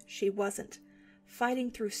something she wasn't, fighting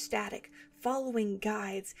through static, following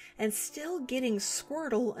guides, and still getting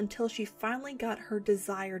Squirtle until she finally got her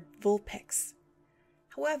desired Vulpix.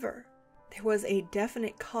 However, there was a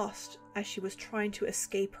definite cost as she was trying to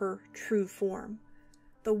escape her true form.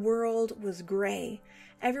 The world was gray.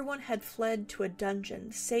 Everyone had fled to a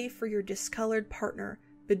dungeon, save for your discolored partner,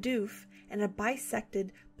 Bidoof, and a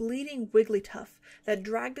bisected, bleeding Wigglytuff that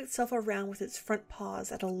dragged itself around with its front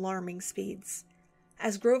paws at alarming speeds.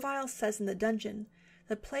 As Grovyle says in the dungeon,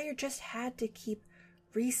 the player just had to keep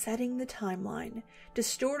resetting the timeline,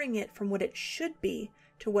 distorting it from what it should be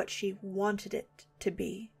to what she wanted it to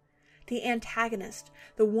be. The antagonist,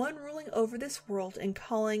 the one ruling over this world and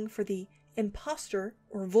calling for the imposter,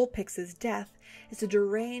 or Vulpix's death, is a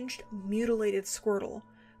deranged, mutilated Squirtle,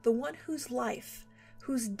 the one whose life,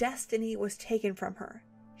 whose destiny was taken from her.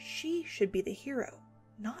 She should be the hero,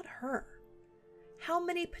 not her. How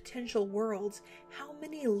many potential worlds, how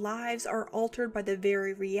many lives are altered by the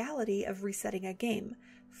very reality of resetting a game,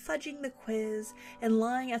 fudging the quiz, and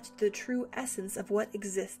lying as to the true essence of what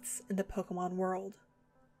exists in the Pokemon world?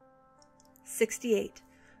 68.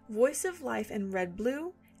 Voice of Life in Red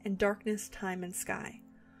Blue and Darkness, Time, and Sky.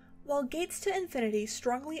 While Gates to Infinity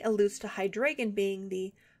strongly alludes to Hydreigon being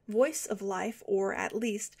the voice of life, or at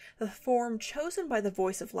least the form chosen by the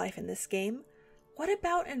voice of life in this game, what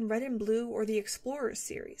about in Red and Blue or the Explorers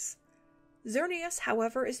series? Xerneas,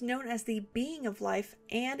 however, is known as the being of life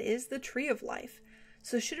and is the tree of life,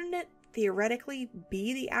 so shouldn't it theoretically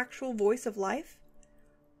be the actual voice of life?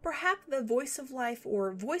 Perhaps the voice of life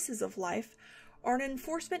or voices of life are an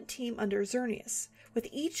enforcement team under Xerneas, with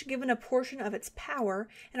each given a portion of its power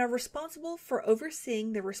and are responsible for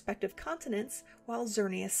overseeing their respective continents while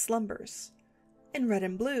Xerneas slumbers. In Red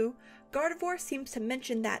and Blue, Gardevoir seems to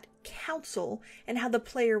mention that council and how the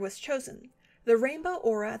player was chosen. The rainbow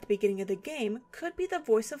aura at the beginning of the game could be the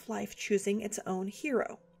voice of life choosing its own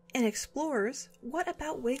hero. In Explorers, what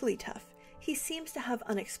about Wigglytuff? He seems to have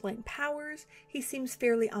unexplained powers, he seems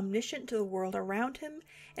fairly omniscient to the world around him,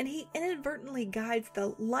 and he inadvertently guides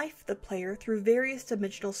the life of the player through various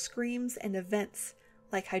dimensional screams and events.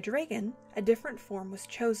 Like Hydreigon, a different form was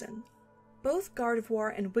chosen. Both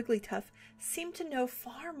Gardevoir and Wigglytuff seem to know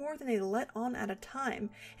far more than they let on at a time,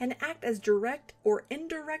 and act as direct or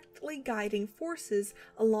indirectly guiding forces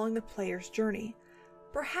along the player's journey.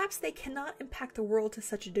 Perhaps they cannot impact the world to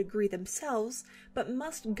such a degree themselves, but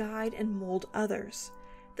must guide and mold others.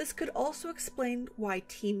 This could also explain why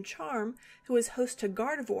Team Charm, who is host to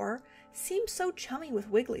Gardevoir, seems so chummy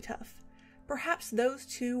with Wigglytuff. Perhaps those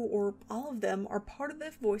two, or all of them, are part of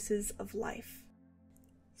the voices of life.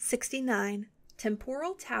 69.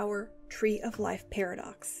 Temporal Tower, Tree of Life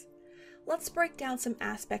Paradox. Let's break down some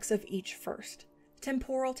aspects of each first.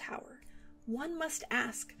 Temporal Tower. One must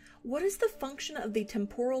ask, what is the function of the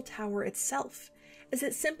Temporal Tower itself? Is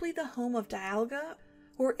it simply the home of Dialga,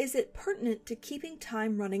 or is it pertinent to keeping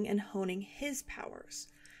time running and honing his powers?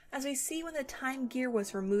 As we see when the time gear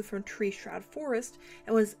was removed from Tree Shroud Forest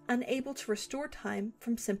and was unable to restore time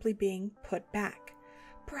from simply being put back.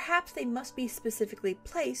 Perhaps they must be specifically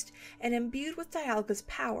placed and imbued with Dialga's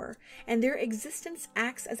power, and their existence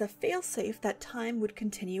acts as a failsafe that time would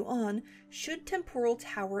continue on should Temporal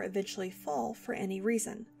Tower eventually fall for any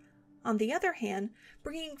reason. On the other hand,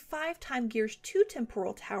 bringing 5 time gears to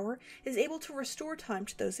Temporal Tower is able to restore time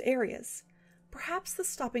to those areas. Perhaps the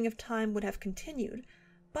stopping of time would have continued,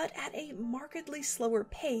 but at a markedly slower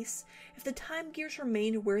pace if the time gears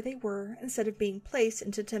remained where they were instead of being placed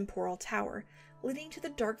into Temporal Tower, leading to the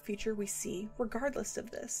dark future we see regardless of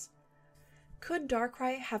this. Could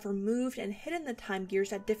Darkrai have removed and hidden the time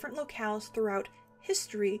gears at different locales throughout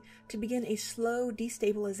history to begin a slow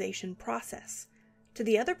destabilization process? To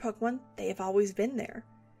the other Pokemon, they have always been there.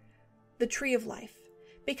 The Tree of Life.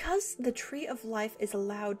 Because the Tree of Life is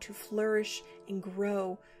allowed to flourish and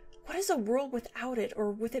grow, what is a world without it,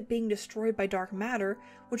 or with it being destroyed by dark matter,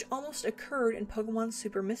 which almost occurred in Pokemon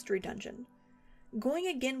Super Mystery Dungeon? Going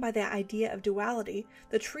again by the idea of duality,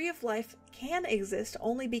 the Tree of Life can exist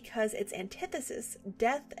only because its antithesis,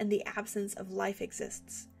 death and the absence of life,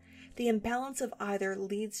 exists. The imbalance of either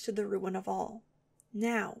leads to the ruin of all.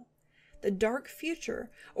 Now, the dark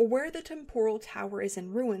future, or where the Temporal Tower is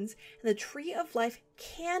in ruins, and the Tree of Life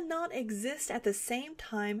cannot exist at the same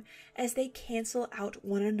time as they cancel out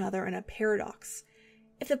one another in a paradox.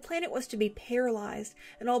 If the planet was to be paralyzed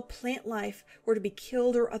and all plant life were to be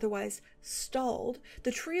killed or otherwise stalled,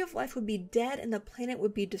 the Tree of Life would be dead and the planet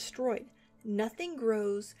would be destroyed. Nothing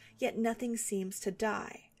grows, yet nothing seems to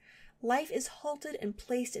die. Life is halted and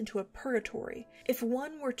placed into a purgatory. If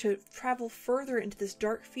one were to travel further into this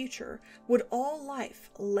dark future, would all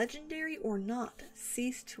life, legendary or not,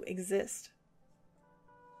 cease to exist?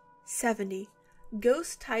 70.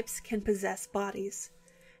 Ghost types can possess bodies.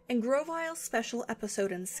 In Grovile's special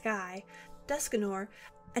episode in Sky, Dusknoir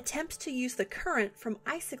attempts to use the current from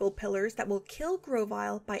icicle pillars that will kill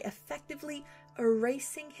Grovile by effectively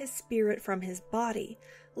erasing his spirit from his body,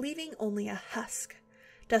 leaving only a husk.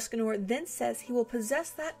 Dusknoir then says he will possess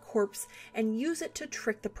that corpse and use it to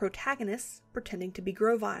trick the protagonists, pretending to be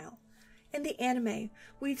Grovile. In the anime,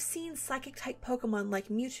 we've seen psychic-type Pokemon like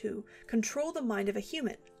Mewtwo control the mind of a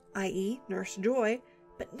human, i.e. Nurse Joy,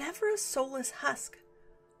 but never a soulless husk.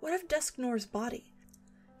 What of Dusknoir's body?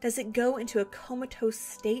 Does it go into a comatose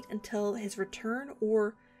state until his return,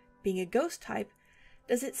 or, being a ghost type,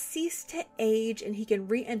 does it cease to age and he can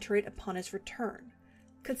re-enter it upon his return?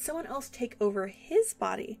 Could someone else take over his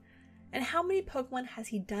body? And how many Pokemon has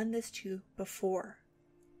he done this to before?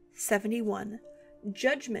 71.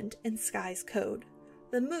 Judgment in Sky's code.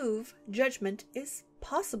 The move, Judgment, is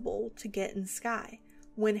possible to get in Sky.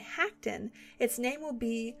 When hacked in, its name will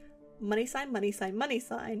be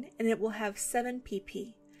 $$$$$$, and it will have 7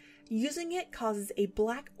 PP. Using it causes a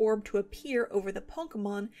black orb to appear over the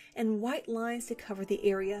Pokemon and white lines to cover the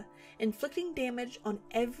area, inflicting damage on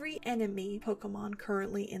every enemy Pokemon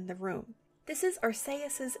currently in the room. This is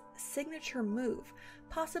Arceus' signature move,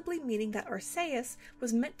 possibly meaning that Arceus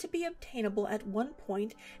was meant to be obtainable at one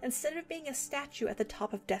point instead of being a statue at the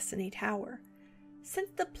top of Destiny Tower.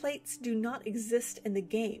 Since the plates do not exist in the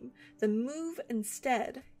game, the move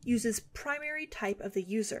instead uses primary type of the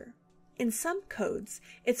user. In some codes,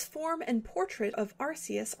 its form and portrait of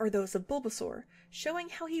Arceus are those of Bulbasaur, showing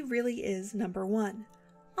how he really is number 1.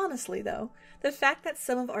 Honestly though, the fact that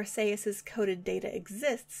some of Arceus' coded data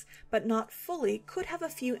exists, but not fully, could have a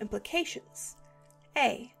few implications.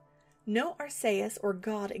 A. No Arceus or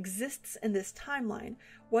God exists in this timeline,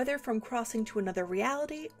 whether from crossing to another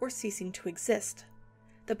reality or ceasing to exist,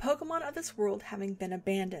 the Pokemon of this world having been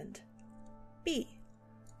abandoned. B.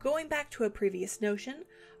 Going back to a previous notion,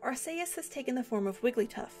 Arceus has taken the form of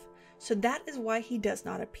Wigglytuff, so that is why he does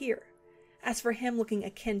not appear. As for him looking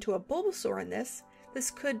akin to a Bulbasaur in this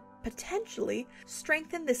could potentially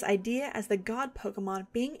strengthen this idea as the God Pokemon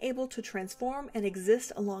being able to transform and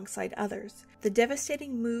exist alongside others, the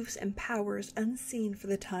devastating moves and powers unseen for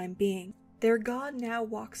the time being. Their God now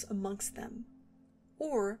walks amongst them.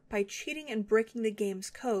 Or, by cheating and breaking the game's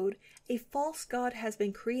code, a false god has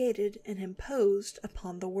been created and imposed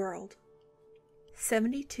upon the world.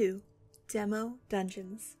 72. Demo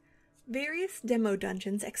Dungeons. Various demo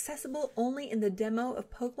dungeons accessible only in the demo of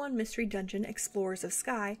Pokemon Mystery Dungeon Explorers of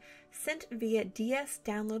Sky, sent via DS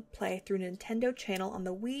Download Play through Nintendo Channel on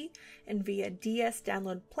the Wii and via DS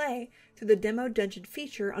Download Play through the Demo Dungeon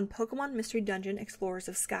feature on Pokemon Mystery Dungeon Explorers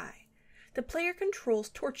of Sky. The player controls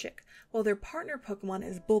Torchic, while their partner Pokemon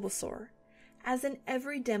is Bulbasaur. As in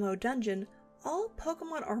every demo dungeon, all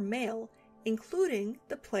Pokemon are male, including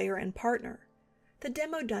the player and partner. The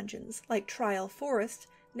demo dungeons, like Trial Forest,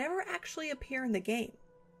 never actually appear in the game.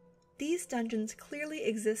 These dungeons clearly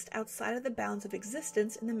exist outside of the bounds of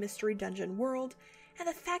existence in the Mystery Dungeon world, and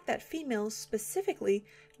the fact that females specifically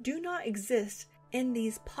do not exist in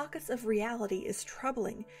these pockets of reality is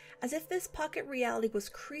troubling, as if this pocket reality was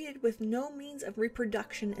created with no means of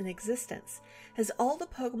reproduction in existence, as all the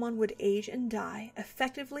Pokemon would age and die,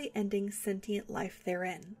 effectively ending sentient life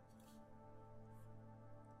therein.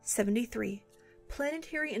 73.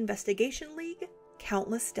 Planetary Investigation League,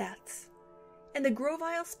 Countless Deaths. In the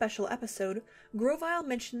Grovyle special episode, Grovyle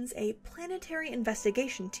mentions a planetary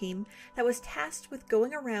investigation team that was tasked with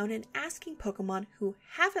going around and asking Pokemon who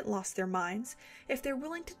haven't lost their minds if they're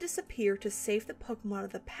willing to disappear to save the Pokemon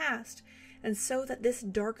of the past, and so that this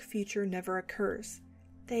dark future never occurs.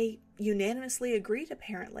 They unanimously agreed,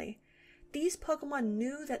 apparently. These Pokemon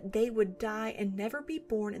knew that they would die and never be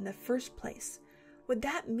born in the first place. Would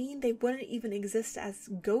that mean they wouldn't even exist as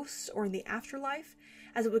ghosts or in the afterlife,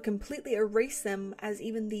 as it would completely erase them, as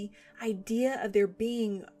even the idea of their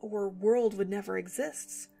being or world would never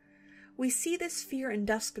exist? We see this fear in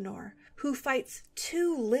Dusknoir, who fights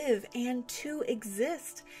to live and to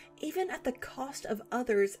exist, even at the cost of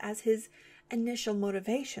others as his initial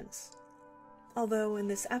motivations. Although in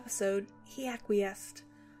this episode, he acquiesced,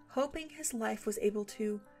 hoping his life was able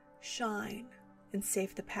to shine and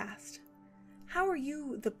save the past. How are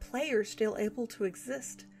you, the player, still able to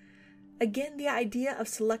exist? Again, the idea of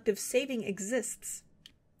selective saving exists,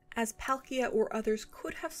 as Palkia or others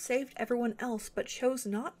could have saved everyone else but chose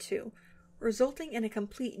not to, resulting in a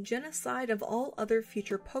complete genocide of all other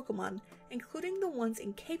future Pokemon, including the ones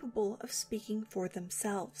incapable of speaking for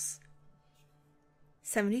themselves.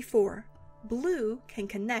 74. Blue can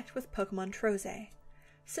connect with Pokemon Troze.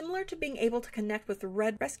 Similar to being able to connect with the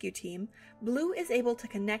Red Rescue Team, Blue is able to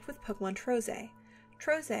connect with Pokemon Troze.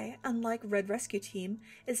 Troze, unlike Red Rescue Team,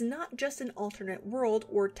 is not just an alternate world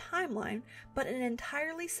or timeline, but an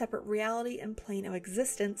entirely separate reality and plane of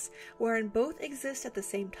existence, wherein both exist at the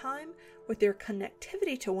same time with their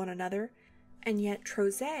connectivity to one another, and yet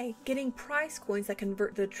Troze getting prize coins that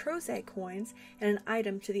convert the Troze coins and an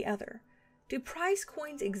item to the other. Do prize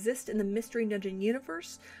coins exist in the Mystery Dungeon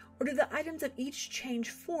universe, or do the items of each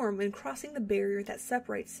change form when crossing the barrier that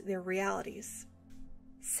separates their realities?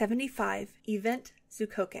 75. Event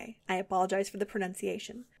Zukoke. I apologize for the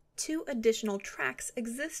pronunciation. 2 additional tracks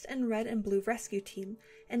exist in Red and Blue Rescue Team,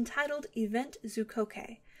 entitled Event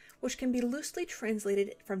Zukoke, which can be loosely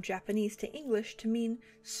translated from Japanese to English to mean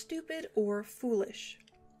stupid or foolish.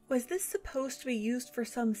 Was this supposed to be used for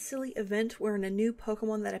some silly event wherein a new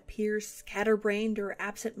Pokemon that appears scatterbrained or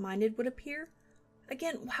absent-minded would appear?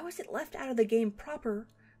 Again, why was it left out of the game proper,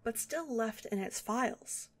 but still left in its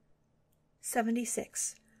files?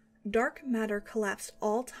 76. Dark matter collapsed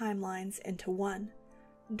all timelines into one.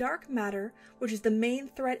 Dark matter, which is the main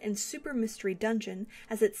threat in Super Mystery Dungeon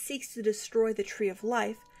as it seeks to destroy the Tree of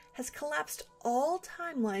Life, has collapsed all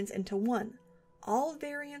timelines into one. All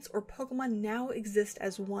variants or Pokemon now exist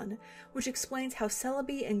as one, which explains how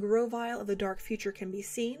Celebi and Grovyle of the Dark Future can be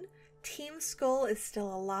seen, Team Skull is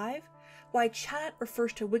still alive, why Chatot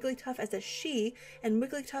refers to Wigglytuff as a she and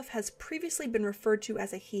Wigglytuff has previously been referred to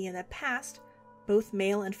as a he in the past, both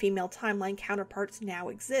male and female timeline counterparts now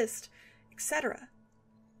exist, etc.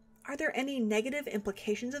 Are there any negative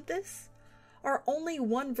implications of this? Are only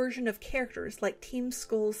one version of characters like Team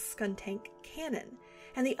Skull's Skuntank canon,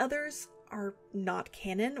 and the others are not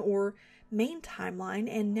canon or main timeline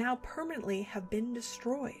and now permanently have been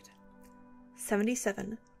destroyed?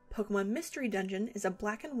 77. Pokemon Mystery Dungeon is a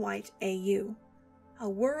black and white AU. A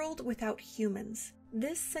world without humans.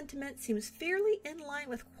 This sentiment seems fairly in line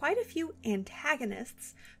with quite a few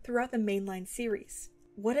antagonists throughout the mainline series.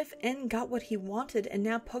 What if N got what he wanted and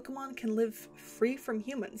now Pokemon can live free from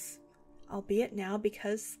humans? Albeit now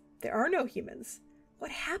because there are no humans.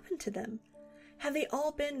 What happened to them? Have they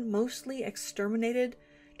all been mostly exterminated?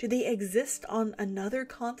 Do they exist on another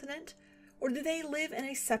continent? Or do they live in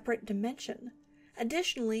a separate dimension?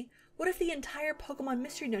 Additionally, what if the entire Pokemon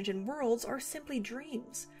Mystery Dungeon worlds are simply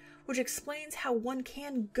dreams? Which explains how one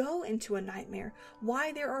can go into a nightmare,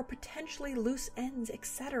 why there are potentially loose ends,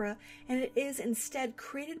 etc., and it is instead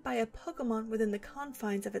created by a Pokemon within the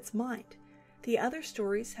confines of its mind. The other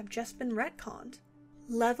stories have just been retconned.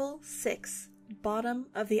 Level 6. Bottom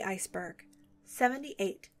of the Iceberg.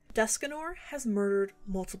 78. Dusknoir has murdered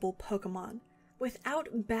multiple Pokemon. Without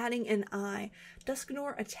batting an eye,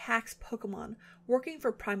 Dusknoir attacks Pokemon, working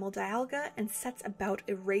for Primal Dialga, and sets about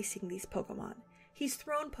erasing these Pokemon. He's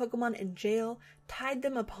thrown Pokemon in jail, tied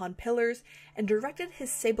them upon pillars, and directed his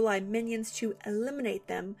Sableye minions to eliminate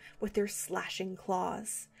them with their slashing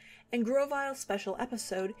claws. In Grovyle's special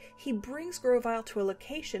episode, he brings Grovyle to a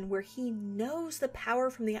location where he knows the power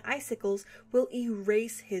from the icicles will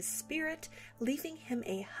erase his spirit, leaving him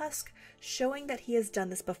a husk, showing that he has done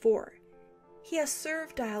this before. He has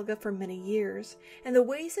served Dialga for many years, and the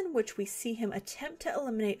ways in which we see him attempt to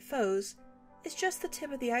eliminate foes is just the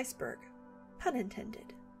tip of the iceberg. Pun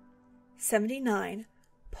intended. 79.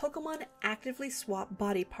 Pokemon actively swap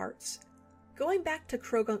body parts. Going back to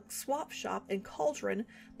Krogunk's swap shop in Cauldron,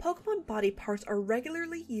 Pokemon body parts are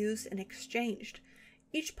regularly used and exchanged.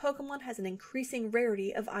 Each Pokemon has an increasing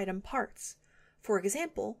rarity of item parts. For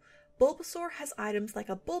example, Bulbasaur has items like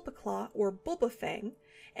a Bulbaclaw or Bulbafang,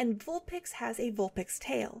 and Vulpix has a Vulpix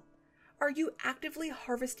tail. Are you actively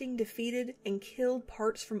harvesting defeated and killed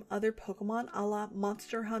parts from other Pokemon a la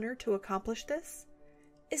Monster Hunter to accomplish this?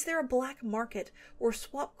 Is there a black market or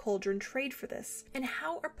swap cauldron trade for this? And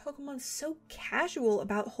how are Pokemon so casual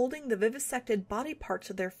about holding the vivisected body parts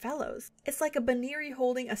of their fellows? It's like a Baniri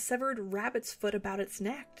holding a severed rabbit's foot about its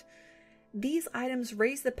neck. These items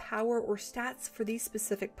raise the power or stats for these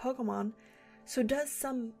specific Pokemon, so does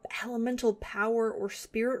some elemental power or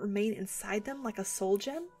spirit remain inside them like a soul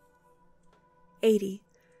gem? 80.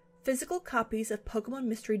 Physical copies of Pokemon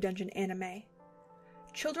Mystery Dungeon anime.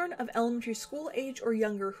 Children of elementary school age or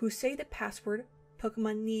younger who say the password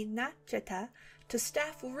Pokemon ni Nacheta to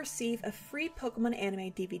staff will receive a free Pokemon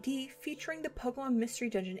anime DVD featuring the Pokemon Mystery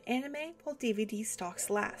Dungeon anime while DVD stocks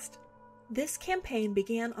last. This campaign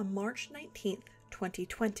began on March 19th,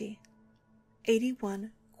 2020.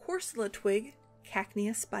 81. Corsola Twig,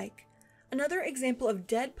 Cacnea Spike. Another example of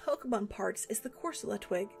dead Pokemon parts is the Corsola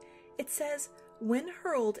Twig. It says, when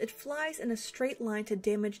hurled, it flies in a straight line to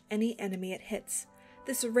damage any enemy it hits.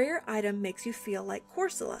 This rare item makes you feel like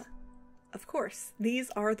Corsola. Of course, these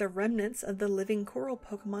are the remnants of the living coral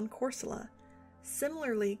Pokemon Corsola.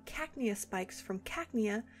 Similarly, Cacnea spikes from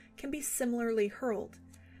Cacnea can be similarly hurled.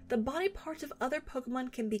 The body parts of other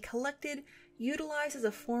Pokemon can be collected, utilized as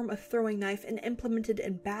a form of throwing knife, and implemented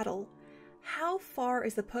in battle. How far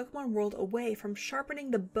is the Pokemon world away from sharpening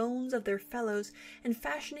the bones of their fellows and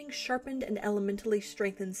fashioning sharpened and elementally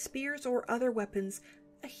strengthened spears or other weapons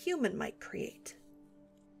a human might create?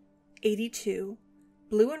 82.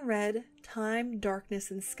 Blue and Red, Time, Darkness,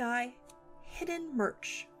 and Sky, Hidden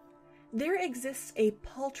Merch. There exists a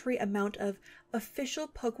paltry amount of official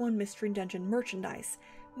Pokemon Mystery Dungeon merchandise,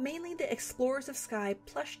 mainly the Explorers of Sky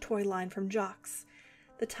plush toy line from Jocks,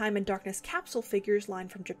 the Time and Darkness capsule figures line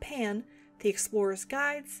from Japan, the Explorer's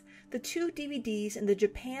Guides, the 2 DVDs, and the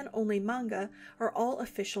Japan-only manga are all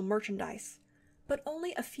official merchandise, but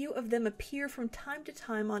only a few of them appear from time to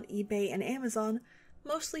time on eBay and Amazon,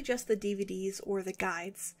 mostly just the DVDs or the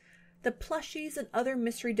guides. The plushies and other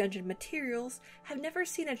Mystery Dungeon materials have never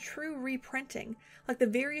seen a true reprinting, like the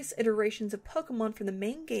various iterations of Pokemon from the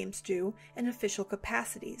main games do in official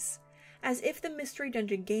capacities, as if the Mystery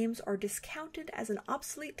Dungeon games are discounted as an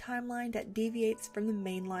obsolete timeline that deviates from the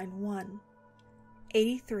mainline one.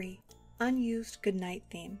 83. Unused Goodnight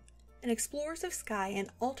Theme. In Explorers of Sky, an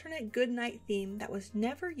alternate Goodnight theme that was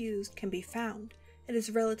never used can be found. It is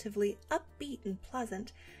relatively upbeat and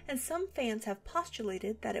pleasant, and some fans have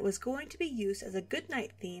postulated that it was going to be used as a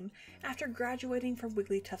Goodnight theme after graduating from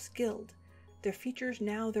Wigglytuff's guild. Their features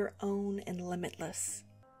now their own and limitless.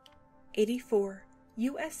 84.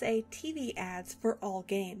 USA TV ads for all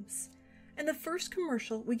games. In the first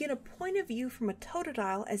commercial, we get a point of view from a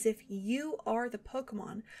Totodile as if you are the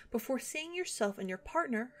Pokemon before seeing yourself and your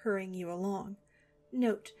partner hurrying you along.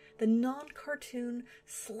 Note the non-cartoon,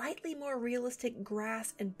 slightly more realistic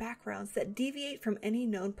grass and backgrounds that deviate from any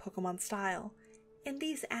known Pokemon style. In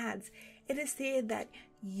these ads, it is stated that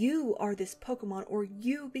you are this Pokemon or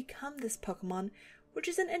you become this Pokemon, which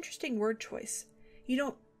is an interesting word choice. You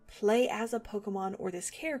don't play as a Pokemon or this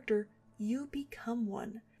character, you become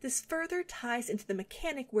one. This further ties into the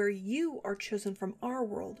mechanic where you are chosen from our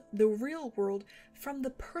world, the real world, from the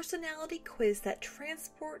personality quiz that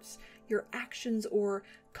transports your actions or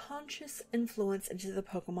conscious influence into the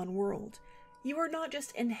Pokemon world. You are not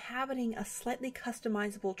just inhabiting a slightly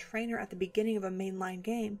customizable trainer at the beginning of a mainline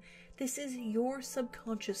game, this is your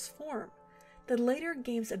subconscious form. The later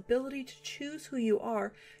game's ability to choose who you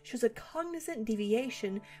are shows a cognizant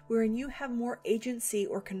deviation wherein you have more agency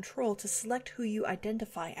or control to select who you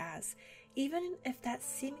identify as, even if that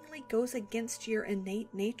seemingly goes against your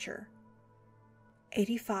innate nature.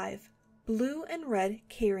 85. Blue and Red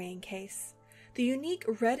Carrying Case. The unique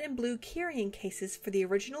red and blue carrying cases for the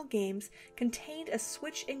original games contained a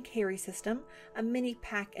switch and carry system, a mini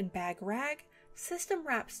pack and bag rag, system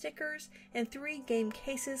wrap stickers, and 3 game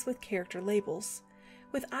cases with character labels.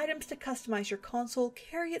 With items to customize your console,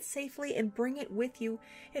 carry it safely, and bring it with you,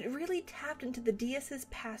 it really tapped into the DS's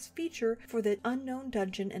past feature for the Unknown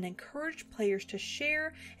Dungeon and encouraged players to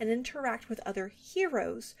share and interact with other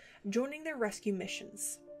heroes, joining their rescue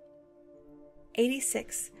missions.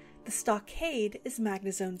 86. The Stockade is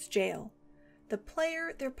Magnazone's jail. The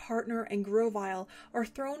player, their partner, and Grovyle are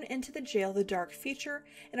thrown into the jail the Dark feature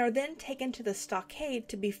and are then taken to the Stockade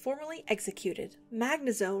to be formally executed.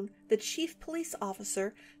 Magnazone, the chief police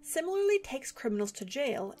officer, similarly takes criminals to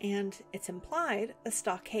jail and, it's implied, a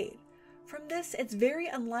stockade. From this, it's very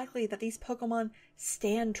unlikely that these Pokemon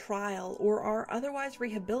stand trial or are otherwise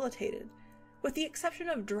rehabilitated. With the exception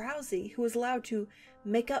of Drowsy, who is allowed to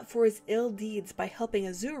make up for his ill deeds by helping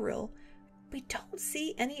Azurill, we don't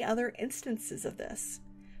see any other instances of this.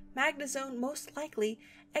 Magnazone most likely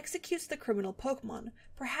executes the criminal Pokemon,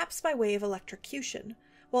 perhaps by way of electrocution,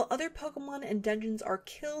 while other Pokemon in dungeons are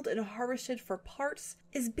killed and harvested for parts.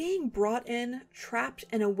 Is being brought in, trapped,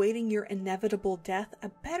 and awaiting your inevitable death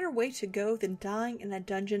a better way to go than dying in a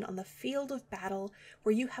dungeon on the field of battle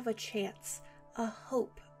where you have a chance, a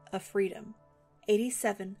hope of freedom?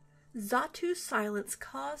 87. Xatu's silence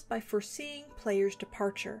caused by foreseeing players'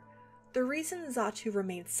 departure. The reason Xatu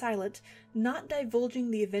remained silent, not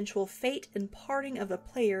divulging the eventual fate and parting of the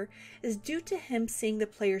player, is due to him seeing the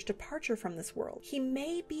player's departure from this world. He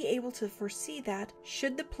may be able to foresee that,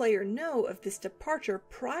 should the player know of this departure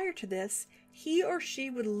prior to this, he or she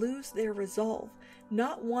would lose their resolve,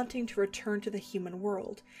 not wanting to return to the human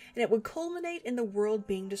world, and it would culminate in the world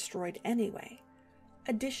being destroyed anyway.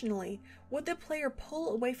 Additionally, would the player pull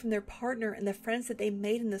away from their partner and the friends that they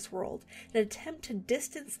made in this world and attempt to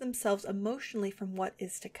distance themselves emotionally from what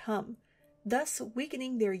is to come, thus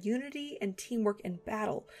weakening their unity and teamwork in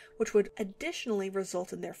battle, which would additionally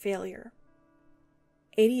result in their failure?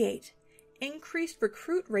 88. Increased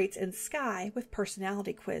recruit rates in Sky with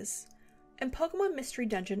personality quiz. In Pokemon Mystery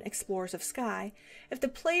Dungeon Explorers of Sky, if the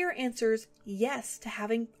player answers yes to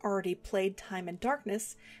having already played Time and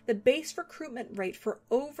Darkness, the base recruitment rate for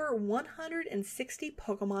over 160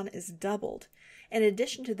 Pokemon is doubled. In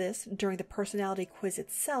addition to this, during the personality quiz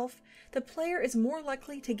itself, the player is more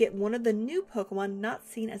likely to get one of the new Pokemon not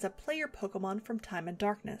seen as a player Pokemon from Time and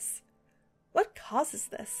Darkness. What causes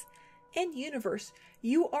this? In universe,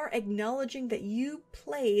 you are acknowledging that you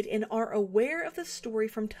played and are aware of the story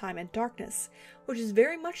from Time and Darkness, which is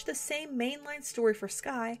very much the same mainline story for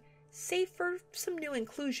Sky, save for some new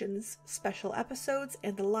inclusions, special episodes,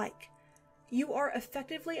 and the like. You are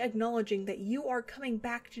effectively acknowledging that you are coming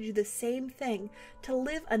back to do the same thing, to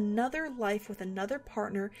live another life with another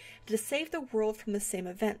partner, to save the world from the same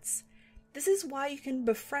events. This is why you can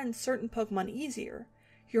befriend certain Pokemon easier.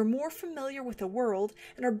 You're more familiar with the world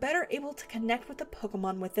and are better able to connect with the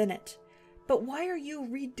Pokemon within it. But why are you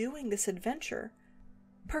redoing this adventure?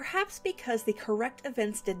 Perhaps because the correct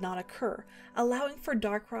events did not occur, allowing for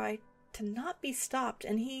Darkrai to not be stopped,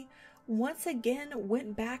 and he once again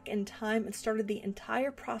went back in time and started the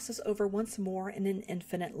entire process over once more in an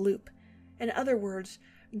infinite loop. In other words,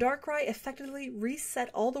 Darkrai effectively reset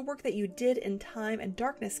all the work that you did in Time and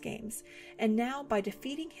Darkness games, and now by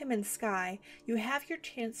defeating him in Sky, you have your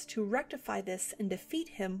chance to rectify this and defeat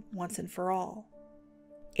him once and for all.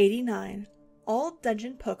 89. All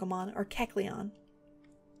dungeon Pokemon are Kecleon.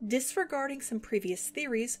 Disregarding some previous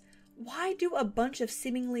theories, why do a bunch of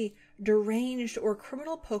seemingly deranged or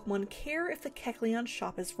criminal Pokemon care if the Kecleon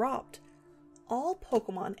shop is robbed? All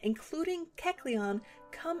Pokemon, including Kecleon,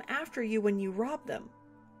 come after you when you rob them.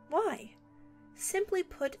 Why? Simply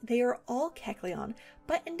put, they are all Kecleon,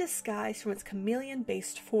 but in disguise from its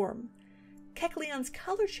chameleon-based form. Kecleon's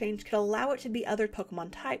color change could allow it to be other Pokemon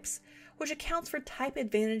types, which accounts for type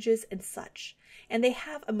advantages and such, and they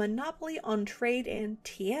have a monopoly on trade and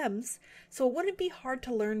TMs, so it wouldn't be hard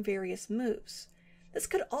to learn various moves. This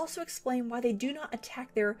could also explain why they do not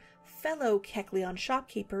attack their fellow Kecleon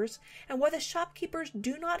shopkeepers, and why the shopkeepers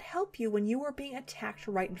do not help you when you are being attacked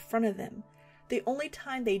right in front of them. The only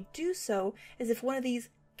time they do so is if one of these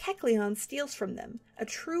Kecleon steals from them, a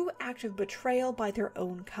true act of betrayal by their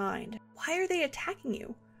own kind. Why are they attacking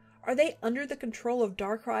you? Are they under the control of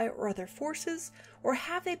Darkrai or other forces, or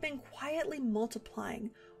have they been quietly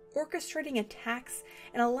multiplying, orchestrating attacks,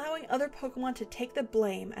 and allowing other Pokemon to take the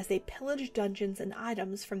blame as they pillage dungeons and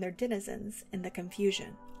items from their denizens in the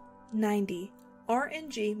confusion? 90.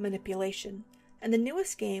 RNG manipulation. And the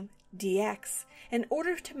newest game, DX. In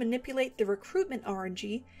order to manipulate the recruitment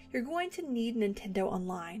RNG, you're going to need Nintendo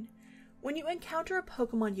Online. When you encounter a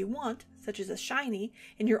Pokemon you want, such as a shiny,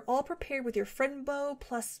 and you're all prepared with your friend bow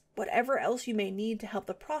plus whatever else you may need to help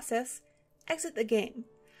the process, exit the game.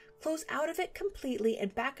 Close out of it completely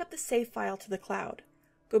and back up the save file to the cloud.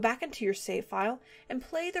 Go back into your save file and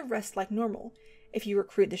play the rest like normal. If you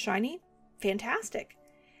recruit the shiny, fantastic.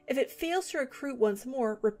 If it fails to recruit once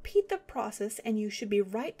more, repeat the process and you should be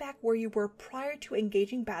right back where you were prior to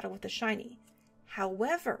engaging battle with the shiny.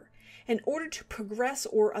 However, in order to progress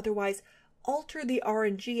or otherwise alter the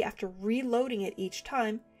RNG after reloading it each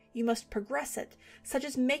time, you must progress it, such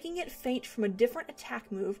as making it faint from a different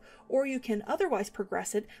attack move, or you can otherwise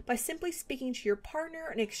progress it by simply speaking to your partner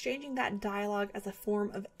and exchanging that dialogue as a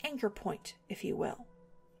form of anchor point, if you will.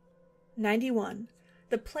 91.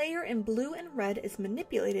 The player in blue and red is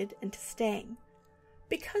manipulated into staying.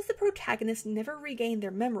 Because the protagonists never regained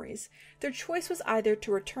their memories, their choice was either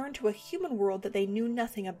to return to a human world that they knew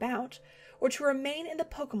nothing about, or to remain in the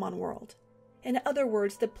Pokemon world. In other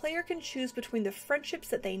words, the player can choose between the friendships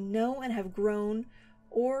that they know and have grown,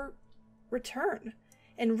 or return.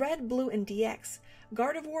 In Red, Blue, and DX,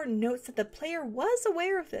 Gardevoir notes that the player was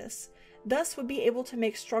aware of this, thus would be able to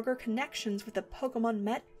make stronger connections with the Pokemon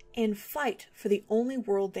met and fight for the only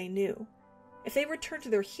world they knew. If they return to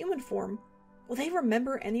their human form, will they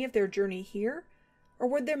remember any of their journey here? Or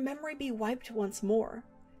would their memory be wiped once more?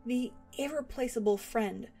 The irreplaceable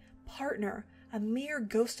friend, partner, a mere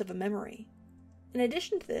ghost of a memory. In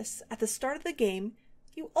addition to this, at the start of the game,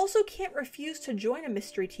 you also can't refuse to join a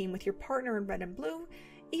mystery team with your partner in Red and Blue,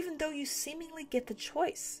 even though you seemingly get the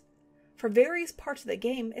choice. For various parts of the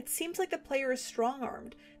game, it seems like the player is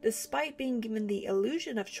strong-armed, despite being given the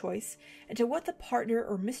illusion of choice into what the partner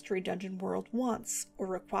or mystery dungeon world wants or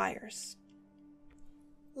requires.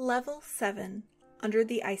 Level 7. Under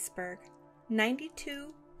the Iceberg.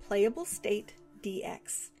 92. Playable State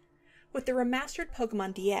DX. With the remastered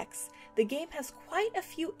Pokemon DX, the game has quite a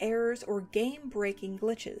few errors or game-breaking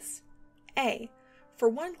glitches. A. For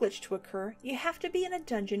one glitch to occur, you have to be in a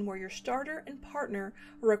dungeon where your starter and partner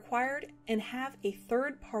are required and have a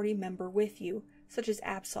third-party member with you, such as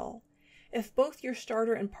Absol. If both your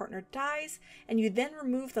starter and partner dies, and you then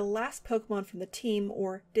remove the last Pokemon from the team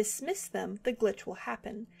or dismiss them, the glitch will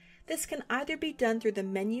happen. This can either be done through the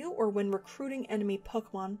menu or when recruiting enemy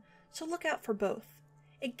Pokemon, so look out for both.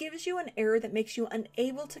 It gives you an error that makes you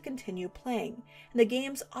unable to continue playing, and the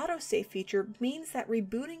game's autosave feature means that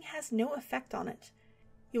rebooting has no effect on it.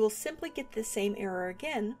 You will simply get the same error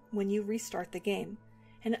again when you restart the game.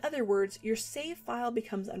 In other words, your save file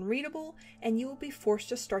becomes unreadable and you will be forced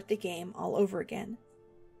to start the game all over again.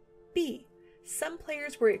 B. Some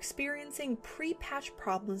players were experiencing pre-patch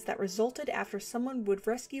problems that resulted after someone would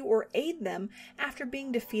rescue or aid them after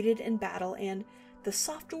being defeated in battle, and the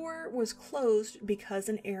software was closed because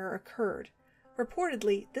an error occurred.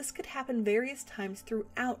 Reportedly, this could happen various times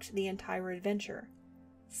throughout the entire adventure.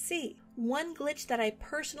 C. One glitch that I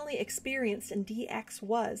personally experienced in DX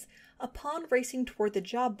was, upon racing toward the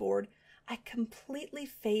job board, I completely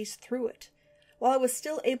phased through it. While I was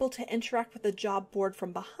still able to interact with the job board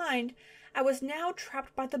from behind, I was now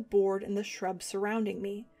trapped by the board and the shrubs surrounding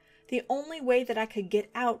me. The only way that I could get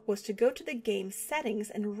out was to go to the game's settings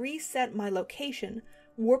and reset my location,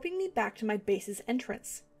 warping me back to my base's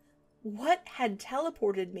entrance. What had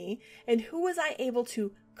teleported me, and who was I able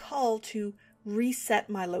to call to reset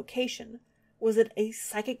my location? Was it a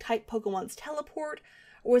psychic-type Pokemon's teleport,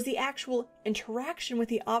 or was the actual interaction with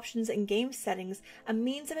the options and game settings a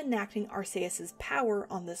means of enacting Arceus' power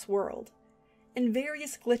on this world? In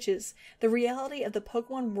various glitches, the reality of the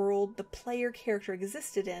Pokemon world the player character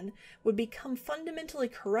existed in would become fundamentally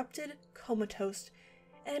corrupted, comatose,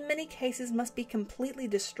 and in many cases must be completely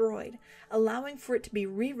destroyed, allowing for it to be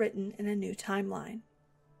rewritten in a new timeline.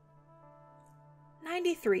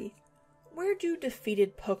 93. Where do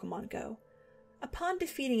defeated Pokemon go? Upon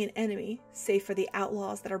defeating an enemy, save for the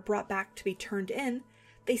outlaws that are brought back to be turned in,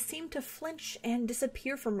 they seem to flinch and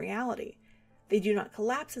disappear from reality. They do not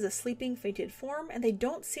collapse as a sleeping, fainted form, and they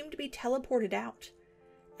don't seem to be teleported out.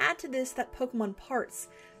 Add to this that Pokemon parts,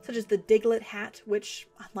 such as the Diglett hat, which,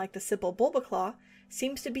 unlike the simple Bulbaclaw,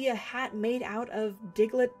 seems to be a hat made out of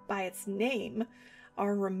Diglett by its name,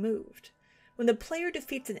 are removed. When the player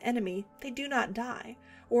defeats an enemy, they do not die,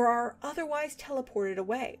 or are otherwise teleported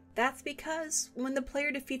away. That's because when the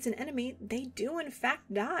player defeats an enemy, they do in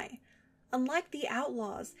fact die. Unlike the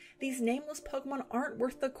outlaws, these nameless Pokemon aren't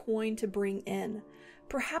worth the coin to bring in.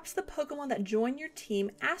 Perhaps the Pokemon that join your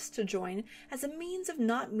team asked to join as a means of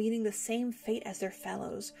not meeting the same fate as their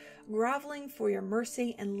fellows, groveling for your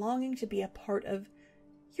mercy and longing to be a part of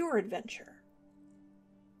your adventure.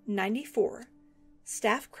 94.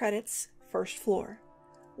 Staff credits, first floor.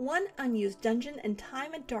 One unused dungeon in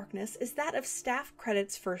Time and Darkness is that of Staff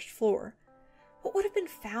Credit's first floor. What would have been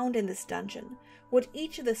found in this dungeon? Would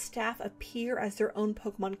each of the staff appear as their own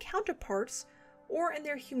Pokemon counterparts, or in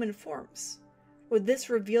their human forms? Would this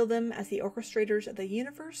reveal them as the orchestrators of the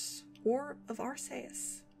universe, or of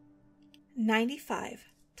Arceus? 95.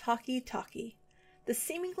 Talkie Talkie. The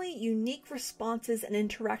seemingly unique responses and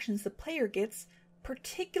interactions the player gets,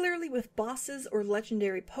 particularly with bosses or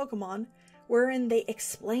legendary Pokemon, wherein they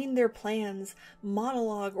explain their plans,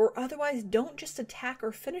 monologue, or otherwise don't just attack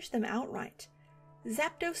or finish them outright.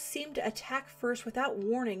 Zapdos seemed to attack first without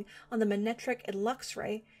warning on the Manectric and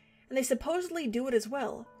Luxray, and they supposedly do it as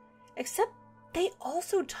well, except they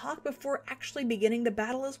also talk before actually beginning the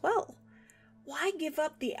battle as well. Why give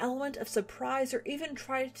up the element of surprise or even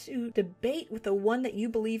try to debate with the one that you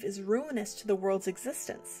believe is ruinous to the world's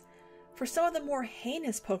existence? For some of the more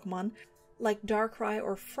heinous Pokemon, like Darkrai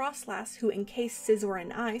or Frostlass who encase Scizor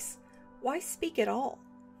in ice, why speak at all?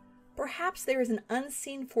 Perhaps there is an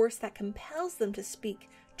unseen force that compels them to speak,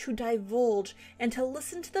 to divulge, and to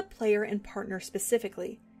listen to the player and partner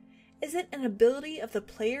specifically. Is it an ability of the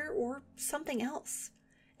player or something else?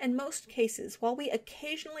 In most cases, while we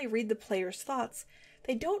occasionally read the player's thoughts,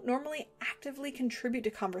 they don't normally actively contribute to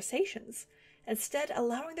conversations, instead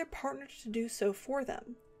allowing their partner to do so for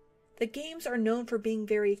them. The games are known for being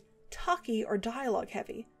very talky or dialogue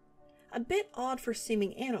heavy, a bit odd for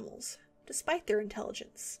seeming animals, despite their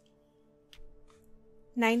intelligence.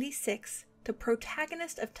 96. The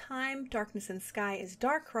protagonist of Time, Darkness, and Sky is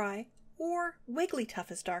Darkrai, or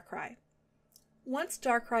Wigglytuff is Darkrai. Once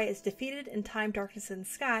Darkrai is defeated in Time, Darkness, and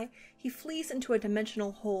Sky, he flees into a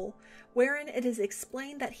dimensional hole, wherein it is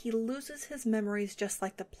explained that he loses his memories just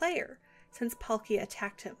like the player, since Palkia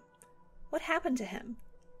attacked him. What happened to him?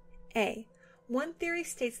 A. One theory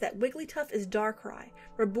states that Wigglytuff is Darkrai,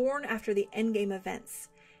 reborn after the endgame events.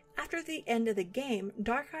 After the end of the game,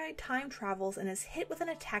 Darkrai time travels and is hit with an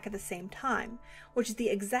attack at the same time, which is the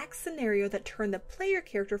exact scenario that turned the player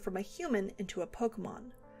character from a human into a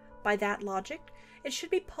Pokemon. By that logic, it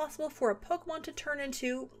should be possible for a Pokemon to turn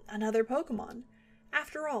into another Pokemon.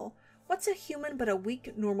 After all, what's a human but a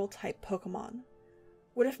weak, normal-type Pokemon?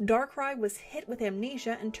 What if Darkrai was hit with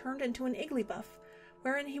amnesia and turned into an Igglybuff,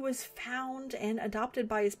 wherein he was found and adopted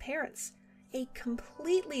by his parents? A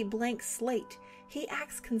completely blank slate, he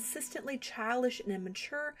acts consistently childish and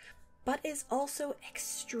immature, but is also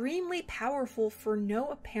extremely powerful for no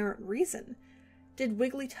apparent reason. Did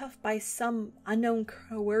Wigglytuff, by some unknown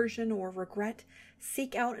coercion or regret,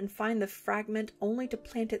 seek out and find the fragment only to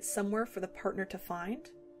plant it somewhere for the partner to find?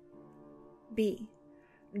 B.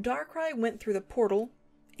 Darkrai went through the portal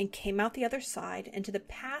and came out the other side into the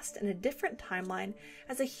past in a different timeline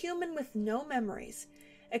as a human with no memories,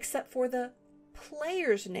 except for the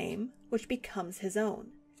player's name, which becomes his own.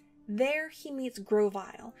 There he meets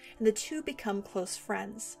Grovyle, and the two become close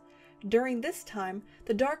friends. During this time,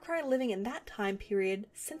 the Darkrai living in that time period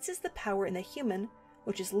senses the power in the human,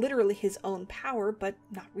 which is literally his own power, but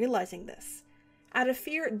not realizing this. Out of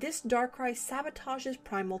fear, this Darkrai sabotages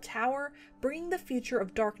Primal Tower, bringing the future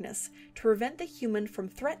of darkness to prevent the human from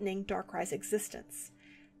threatening Darkrai's existence.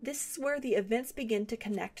 This is where the events begin to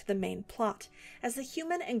connect to the main plot, as the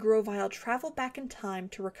human and Grovyle travel back in time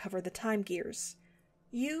to recover the Time Gears.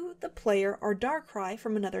 You, the player, are Darkrai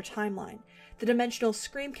from another timeline. The dimensional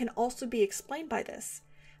scream can also be explained by this.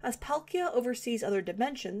 As Palkia oversees other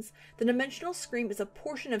dimensions, the dimensional scream is a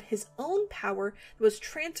portion of his own power that was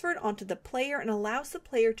transferred onto the player and allows the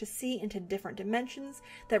player to see into different dimensions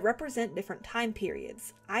that represent different time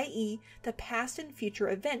periods, i.e. the past and future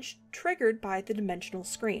events triggered by the dimensional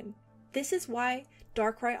scream. This is why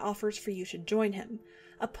Darkrai offers for you to join him.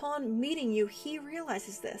 Upon meeting you, he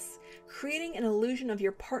realizes this, creating an illusion of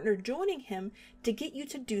your partner joining him to get you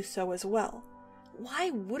to do so as well. Why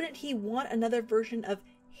wouldn't he want another version of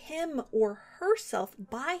him or herself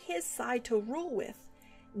by his side to rule with?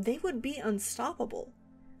 They would be unstoppable.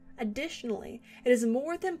 Additionally, it is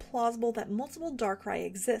more than plausible that multiple Darkrai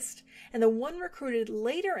exist, and the one recruited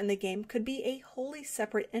later in the game could be a wholly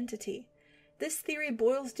separate entity. This theory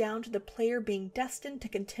boils down to the player being destined to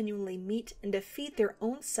continually meet and defeat their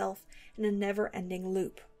own self in a never-ending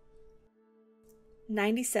loop.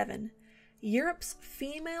 97. Europe's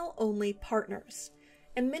female-only partners.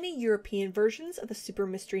 In many European versions of the Super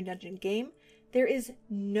Mystery Dungeon game, there is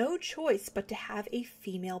no choice but to have a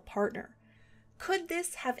female partner. Could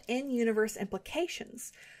this have in-universe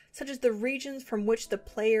implications, such as the regions from which the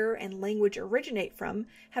player and language originate from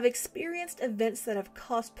have experienced events that have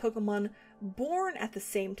caused Pokemon born at the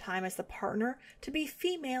same time as the partner to be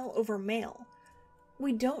female over male?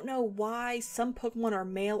 We don't know why some Pokemon are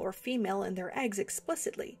male or female in their eggs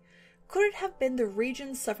explicitly. Could it have been the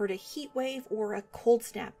region suffered a heat wave or a cold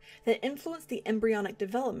snap that influenced the embryonic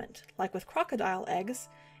development, like with crocodile eggs,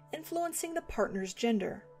 influencing the partner's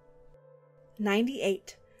gender?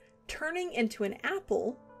 98. Turning into an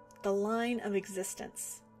apple, the line of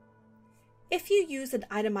existence. If you use an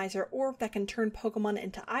itemizer orb that can turn Pokemon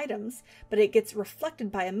into items, but it gets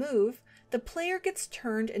reflected by a move, the player gets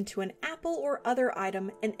turned into an apple or other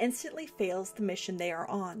item and instantly fails the mission they are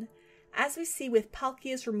on. As we see with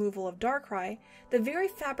Palkia's removal of Darkrai, the very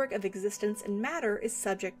fabric of existence and matter is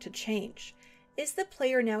subject to change. Is the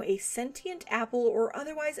player now a sentient apple or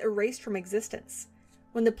otherwise erased from existence?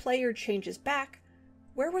 When the player changes back,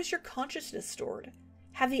 where was your consciousness stored?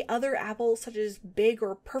 Have the other apples, such as big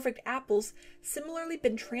or perfect apples, similarly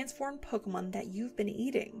been transformed Pokemon that you've been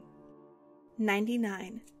eating?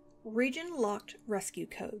 99. Region-locked rescue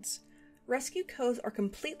codes. Rescue codes are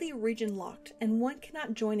completely region-locked, and one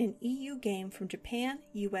cannot join an EU game from Japan,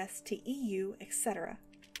 US to EU, etc.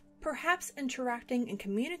 Perhaps interacting and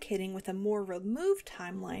communicating with a more removed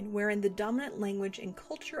timeline wherein the dominant language and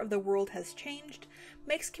culture of the world has changed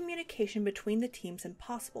makes communication between the teams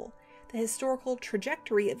impossible, the historical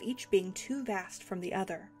trajectory of each being too vast from the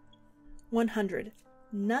other. 100.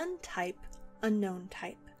 None type, unknown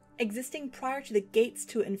type. Existing prior to the Gates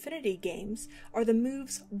to Infinity games are the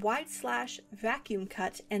moves Wide Slash, Vacuum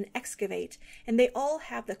Cut, and Excavate, and they all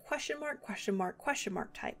have the question mark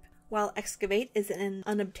type. While Excavate is an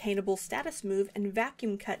unobtainable status move and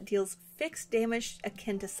Vacuum Cut deals fixed damage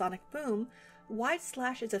akin to Sonic Boom, Wide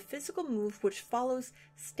Slash is a physical move which follows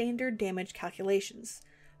standard damage calculations.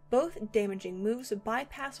 Both damaging moves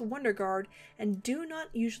bypass Wonder Guard and do not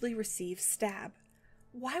usually receive Stab.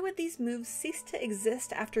 Why would these moves cease to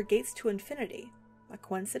exist after Gates to Infinity? A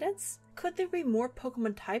coincidence? Could there be more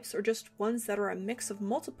Pokemon types or just ones that are a mix of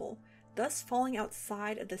multiple, thus falling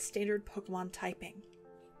outside of the standard Pokemon typing?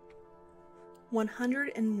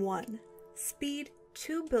 101. Speed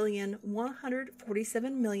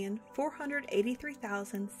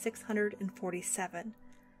 2,147,483,647.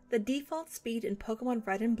 The default speed in Pokemon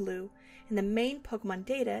Red and Blue in the main Pokemon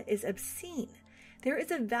data is obscene. There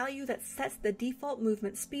is a value that sets the default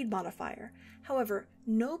movement speed modifier. However,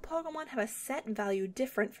 no Pokemon have a set value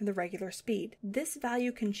different from the regular speed. This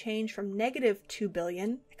value can change from -2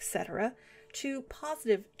 billion, etc., to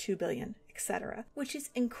 +2 billion, etc., which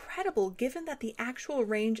is incredible given that the actual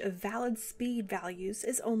range of valid speed values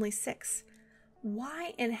is only 6.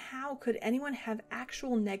 Why and how could anyone have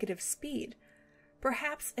actual negative speed?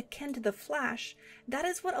 Perhaps akin to the Flash, that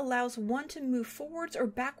is what allows one to move forwards or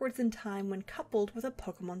backwards in time when coupled with a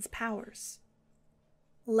Pokemon's powers.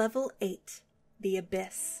 Level 8. The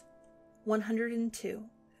Abyss.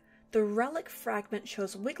 102. The Relic Fragment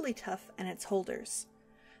shows Wigglytuff and its holders.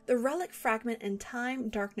 The Relic Fragment in Time,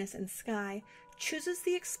 Darkness, and Sky chooses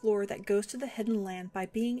the explorer that goes to the Hidden Land by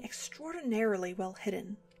being extraordinarily well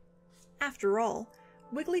hidden. After all,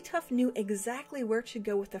 Wigglytuff knew exactly where to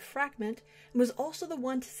go with the fragment and was also the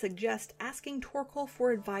one to suggest asking Torkoal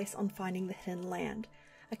for advice on finding the hidden land,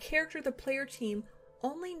 a character the player team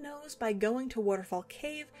only knows by going to Waterfall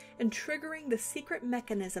Cave and triggering the secret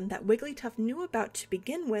mechanism that Wigglytuff knew about to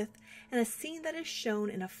begin with, and a scene that is shown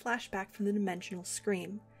in a flashback from the Dimensional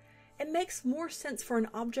Scream. It makes more sense for an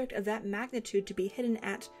object of that magnitude to be hidden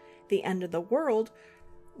at the end of the world,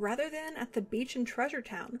 rather than at the beach in Treasure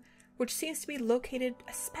Town, which seems to be located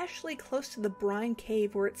especially close to the Brine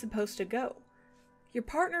Cave where it's supposed to go. Your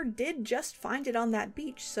partner did just find it on that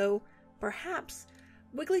beach, so perhaps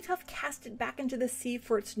Wigglytuff cast it back into the sea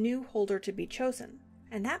for its new holder to be chosen,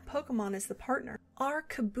 and that Pokemon is the partner. Are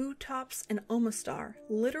Kabutops and Omastar,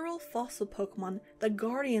 literal fossil Pokemon, the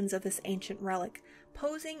guardians of this ancient relic,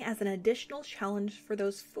 posing as an additional challenge for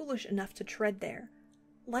those foolish enough to tread there.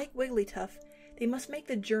 Like Wigglytuff, they must make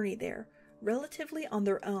the journey there, relatively on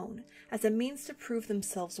their own, as a means to prove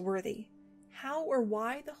themselves worthy. How or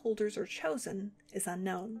why the holders are chosen is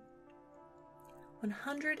unknown.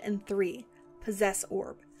 103. Possess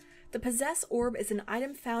Orb. The Possess Orb is an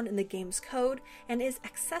item found in the game's code and is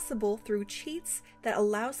accessible through cheats that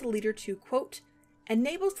allows the leader to, quote,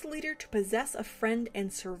 enables the leader to possess a friend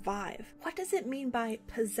and survive. What does it mean by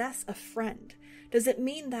possess a friend? Does it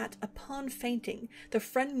mean that, upon fainting, the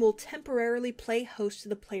friend will temporarily play host to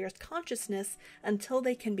the player's consciousness until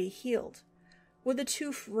they can be healed? Will the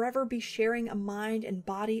two forever be sharing a mind and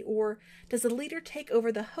body, or does the leader take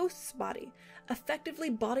over the host's body, effectively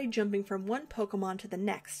body jumping from one Pokemon to the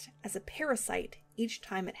next, as a parasite, each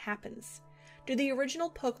time it happens? Do the original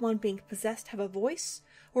Pokemon being possessed have a voice,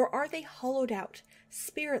 or are they hollowed out,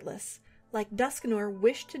 spiritless, like Dusknoir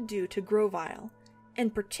wished to do to Grovyle? In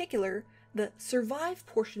particular, the survive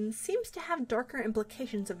portion seems to have darker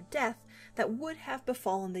implications of death that would have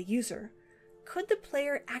befallen the user. Could the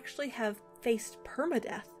player actually have faced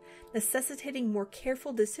permadeath, necessitating more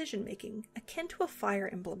careful decision-making, akin to a Fire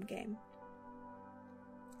Emblem game?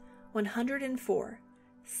 104.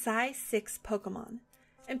 Size 6 Pokemon.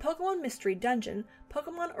 In Pokemon Mystery Dungeon,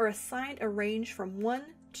 Pokemon are assigned a range from 1,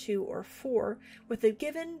 2, or 4, with the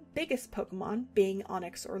given biggest Pokemon being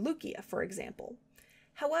Onix or Lugia, for example.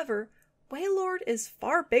 However, Wailord is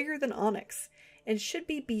far bigger than Onix, and should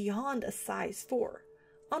be beyond a size 4.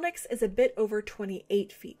 Onix is a bit over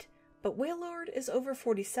 28 feet, but Wailord is over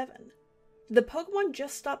 47. Did the Pokemon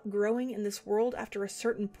just stop growing in this world after a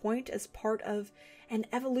certain point as part of an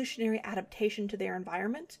evolutionary adaptation to their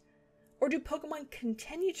environment? Or do Pokemon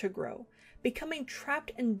continue to grow, becoming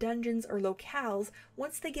trapped in dungeons or locales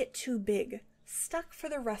once they get too big, stuck for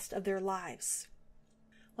the rest of their lives?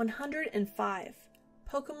 105.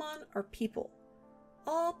 Pokemon are people.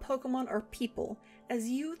 All Pokemon are people, as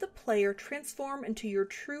you, the player, transform into your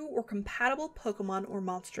true or compatible Pokemon or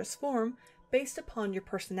monstrous form based upon your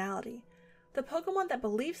personality. The Pokemon that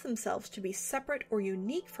believes themselves to be separate or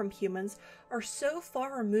unique from humans are so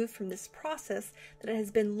far removed from this process that it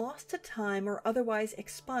has been lost to time or otherwise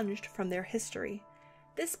expunged from their history.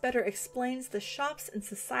 This better explains the shops and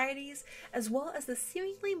societies, as well as the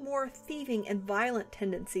seemingly more thieving and violent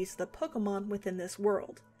tendencies of the Pokemon within this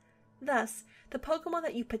world. Thus, the Pokemon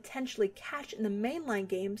that you potentially catch in the mainline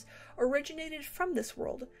games originated from this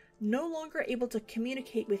world, no longer able to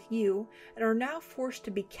communicate with you, and are now forced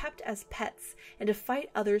to be kept as pets and to fight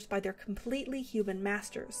others by their completely human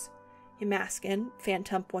masters. Yamask and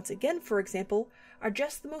Phantump once again, for example, are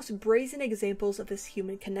just the most brazen examples of this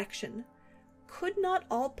human connection. Could not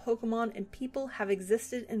all Pokemon and people have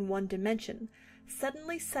existed in one dimension,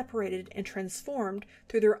 suddenly separated and transformed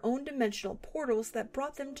through their own dimensional portals that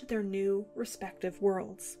brought them to their new, respective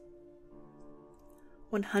worlds?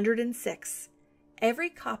 106. Every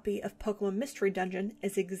copy of Pokemon Mystery Dungeon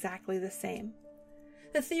is exactly the same.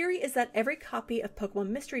 The theory is that every copy of Pokemon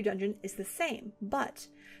Mystery Dungeon is the same, but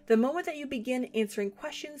the moment that you begin answering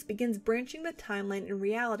questions begins branching the timeline and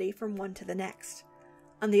reality from one to the next.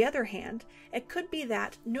 On the other hand, it could be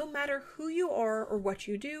that, no matter who you are or what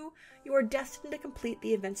you do, you are destined to complete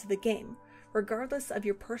the events of the game, regardless of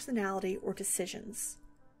your personality or decisions.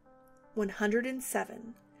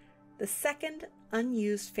 107. The second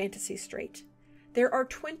unused Fantasy Strait. There are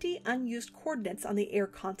 20 unused coordinates on the Air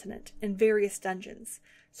Continent in various dungeons,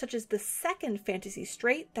 such as the second Fantasy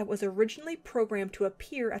Strait that was originally programmed to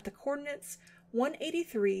appear at the coordinates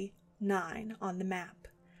 183, 9 on the map.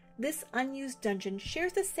 This unused dungeon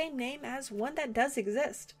shares the same name as one that does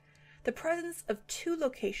exist. The presence of two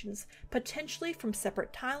locations, potentially from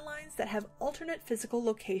separate timelines that have alternate physical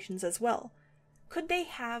locations as well. Could they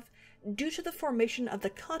have, due to the formation of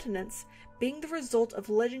the continents being the result of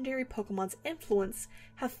legendary Pokemon's influence,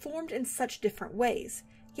 have formed in such different ways,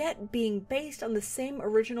 yet being based on the same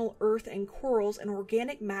original earth and corals and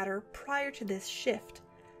organic matter prior to this shift.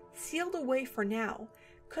 Sealed away for now,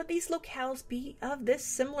 could these locales be of this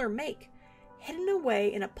similar make, hidden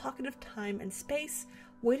away in a pocket of time and space,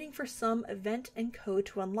 waiting for some event and code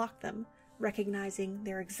to unlock them, recognizing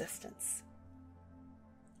their existence?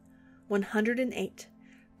 108.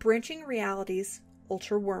 Branching realities,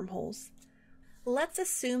 ultra wormholes. Let's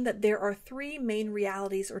assume that there are three main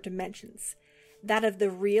realities or dimensions: that of the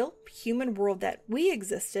real human world that we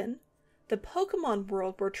exist in, the Pokemon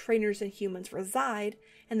world where trainers and humans reside,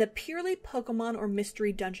 and the purely Pokemon or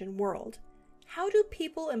Mystery Dungeon world. How do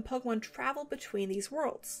people and Pokemon travel between these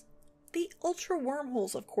worlds? The ultra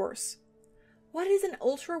wormholes, of course. What is an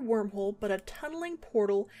ultra wormhole but a tunneling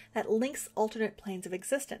portal that links alternate planes of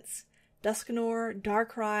existence? Duskanor,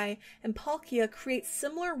 Darkrai, and Palkia create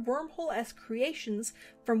similar wormhole-esque creations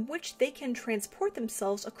from which they can transport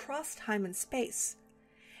themselves across time and space.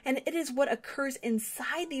 And it is what occurs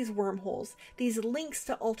inside these wormholes, these links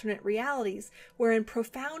to alternate realities, wherein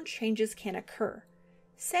profound changes can occur.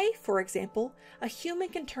 Say, for example, a human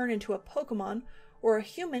can turn into a Pokemon, or a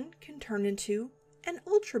human can turn into an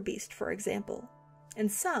Ultra Beast, for example.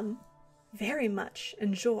 And some very much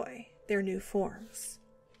enjoy their new forms.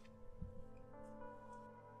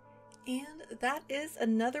 And that is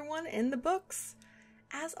another one in the books.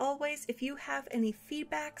 As always, if you have any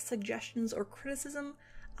feedback, suggestions, or criticism,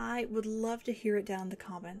 I would love to hear it down in the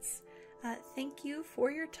comments. Thank you for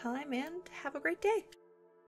your time and have a great day.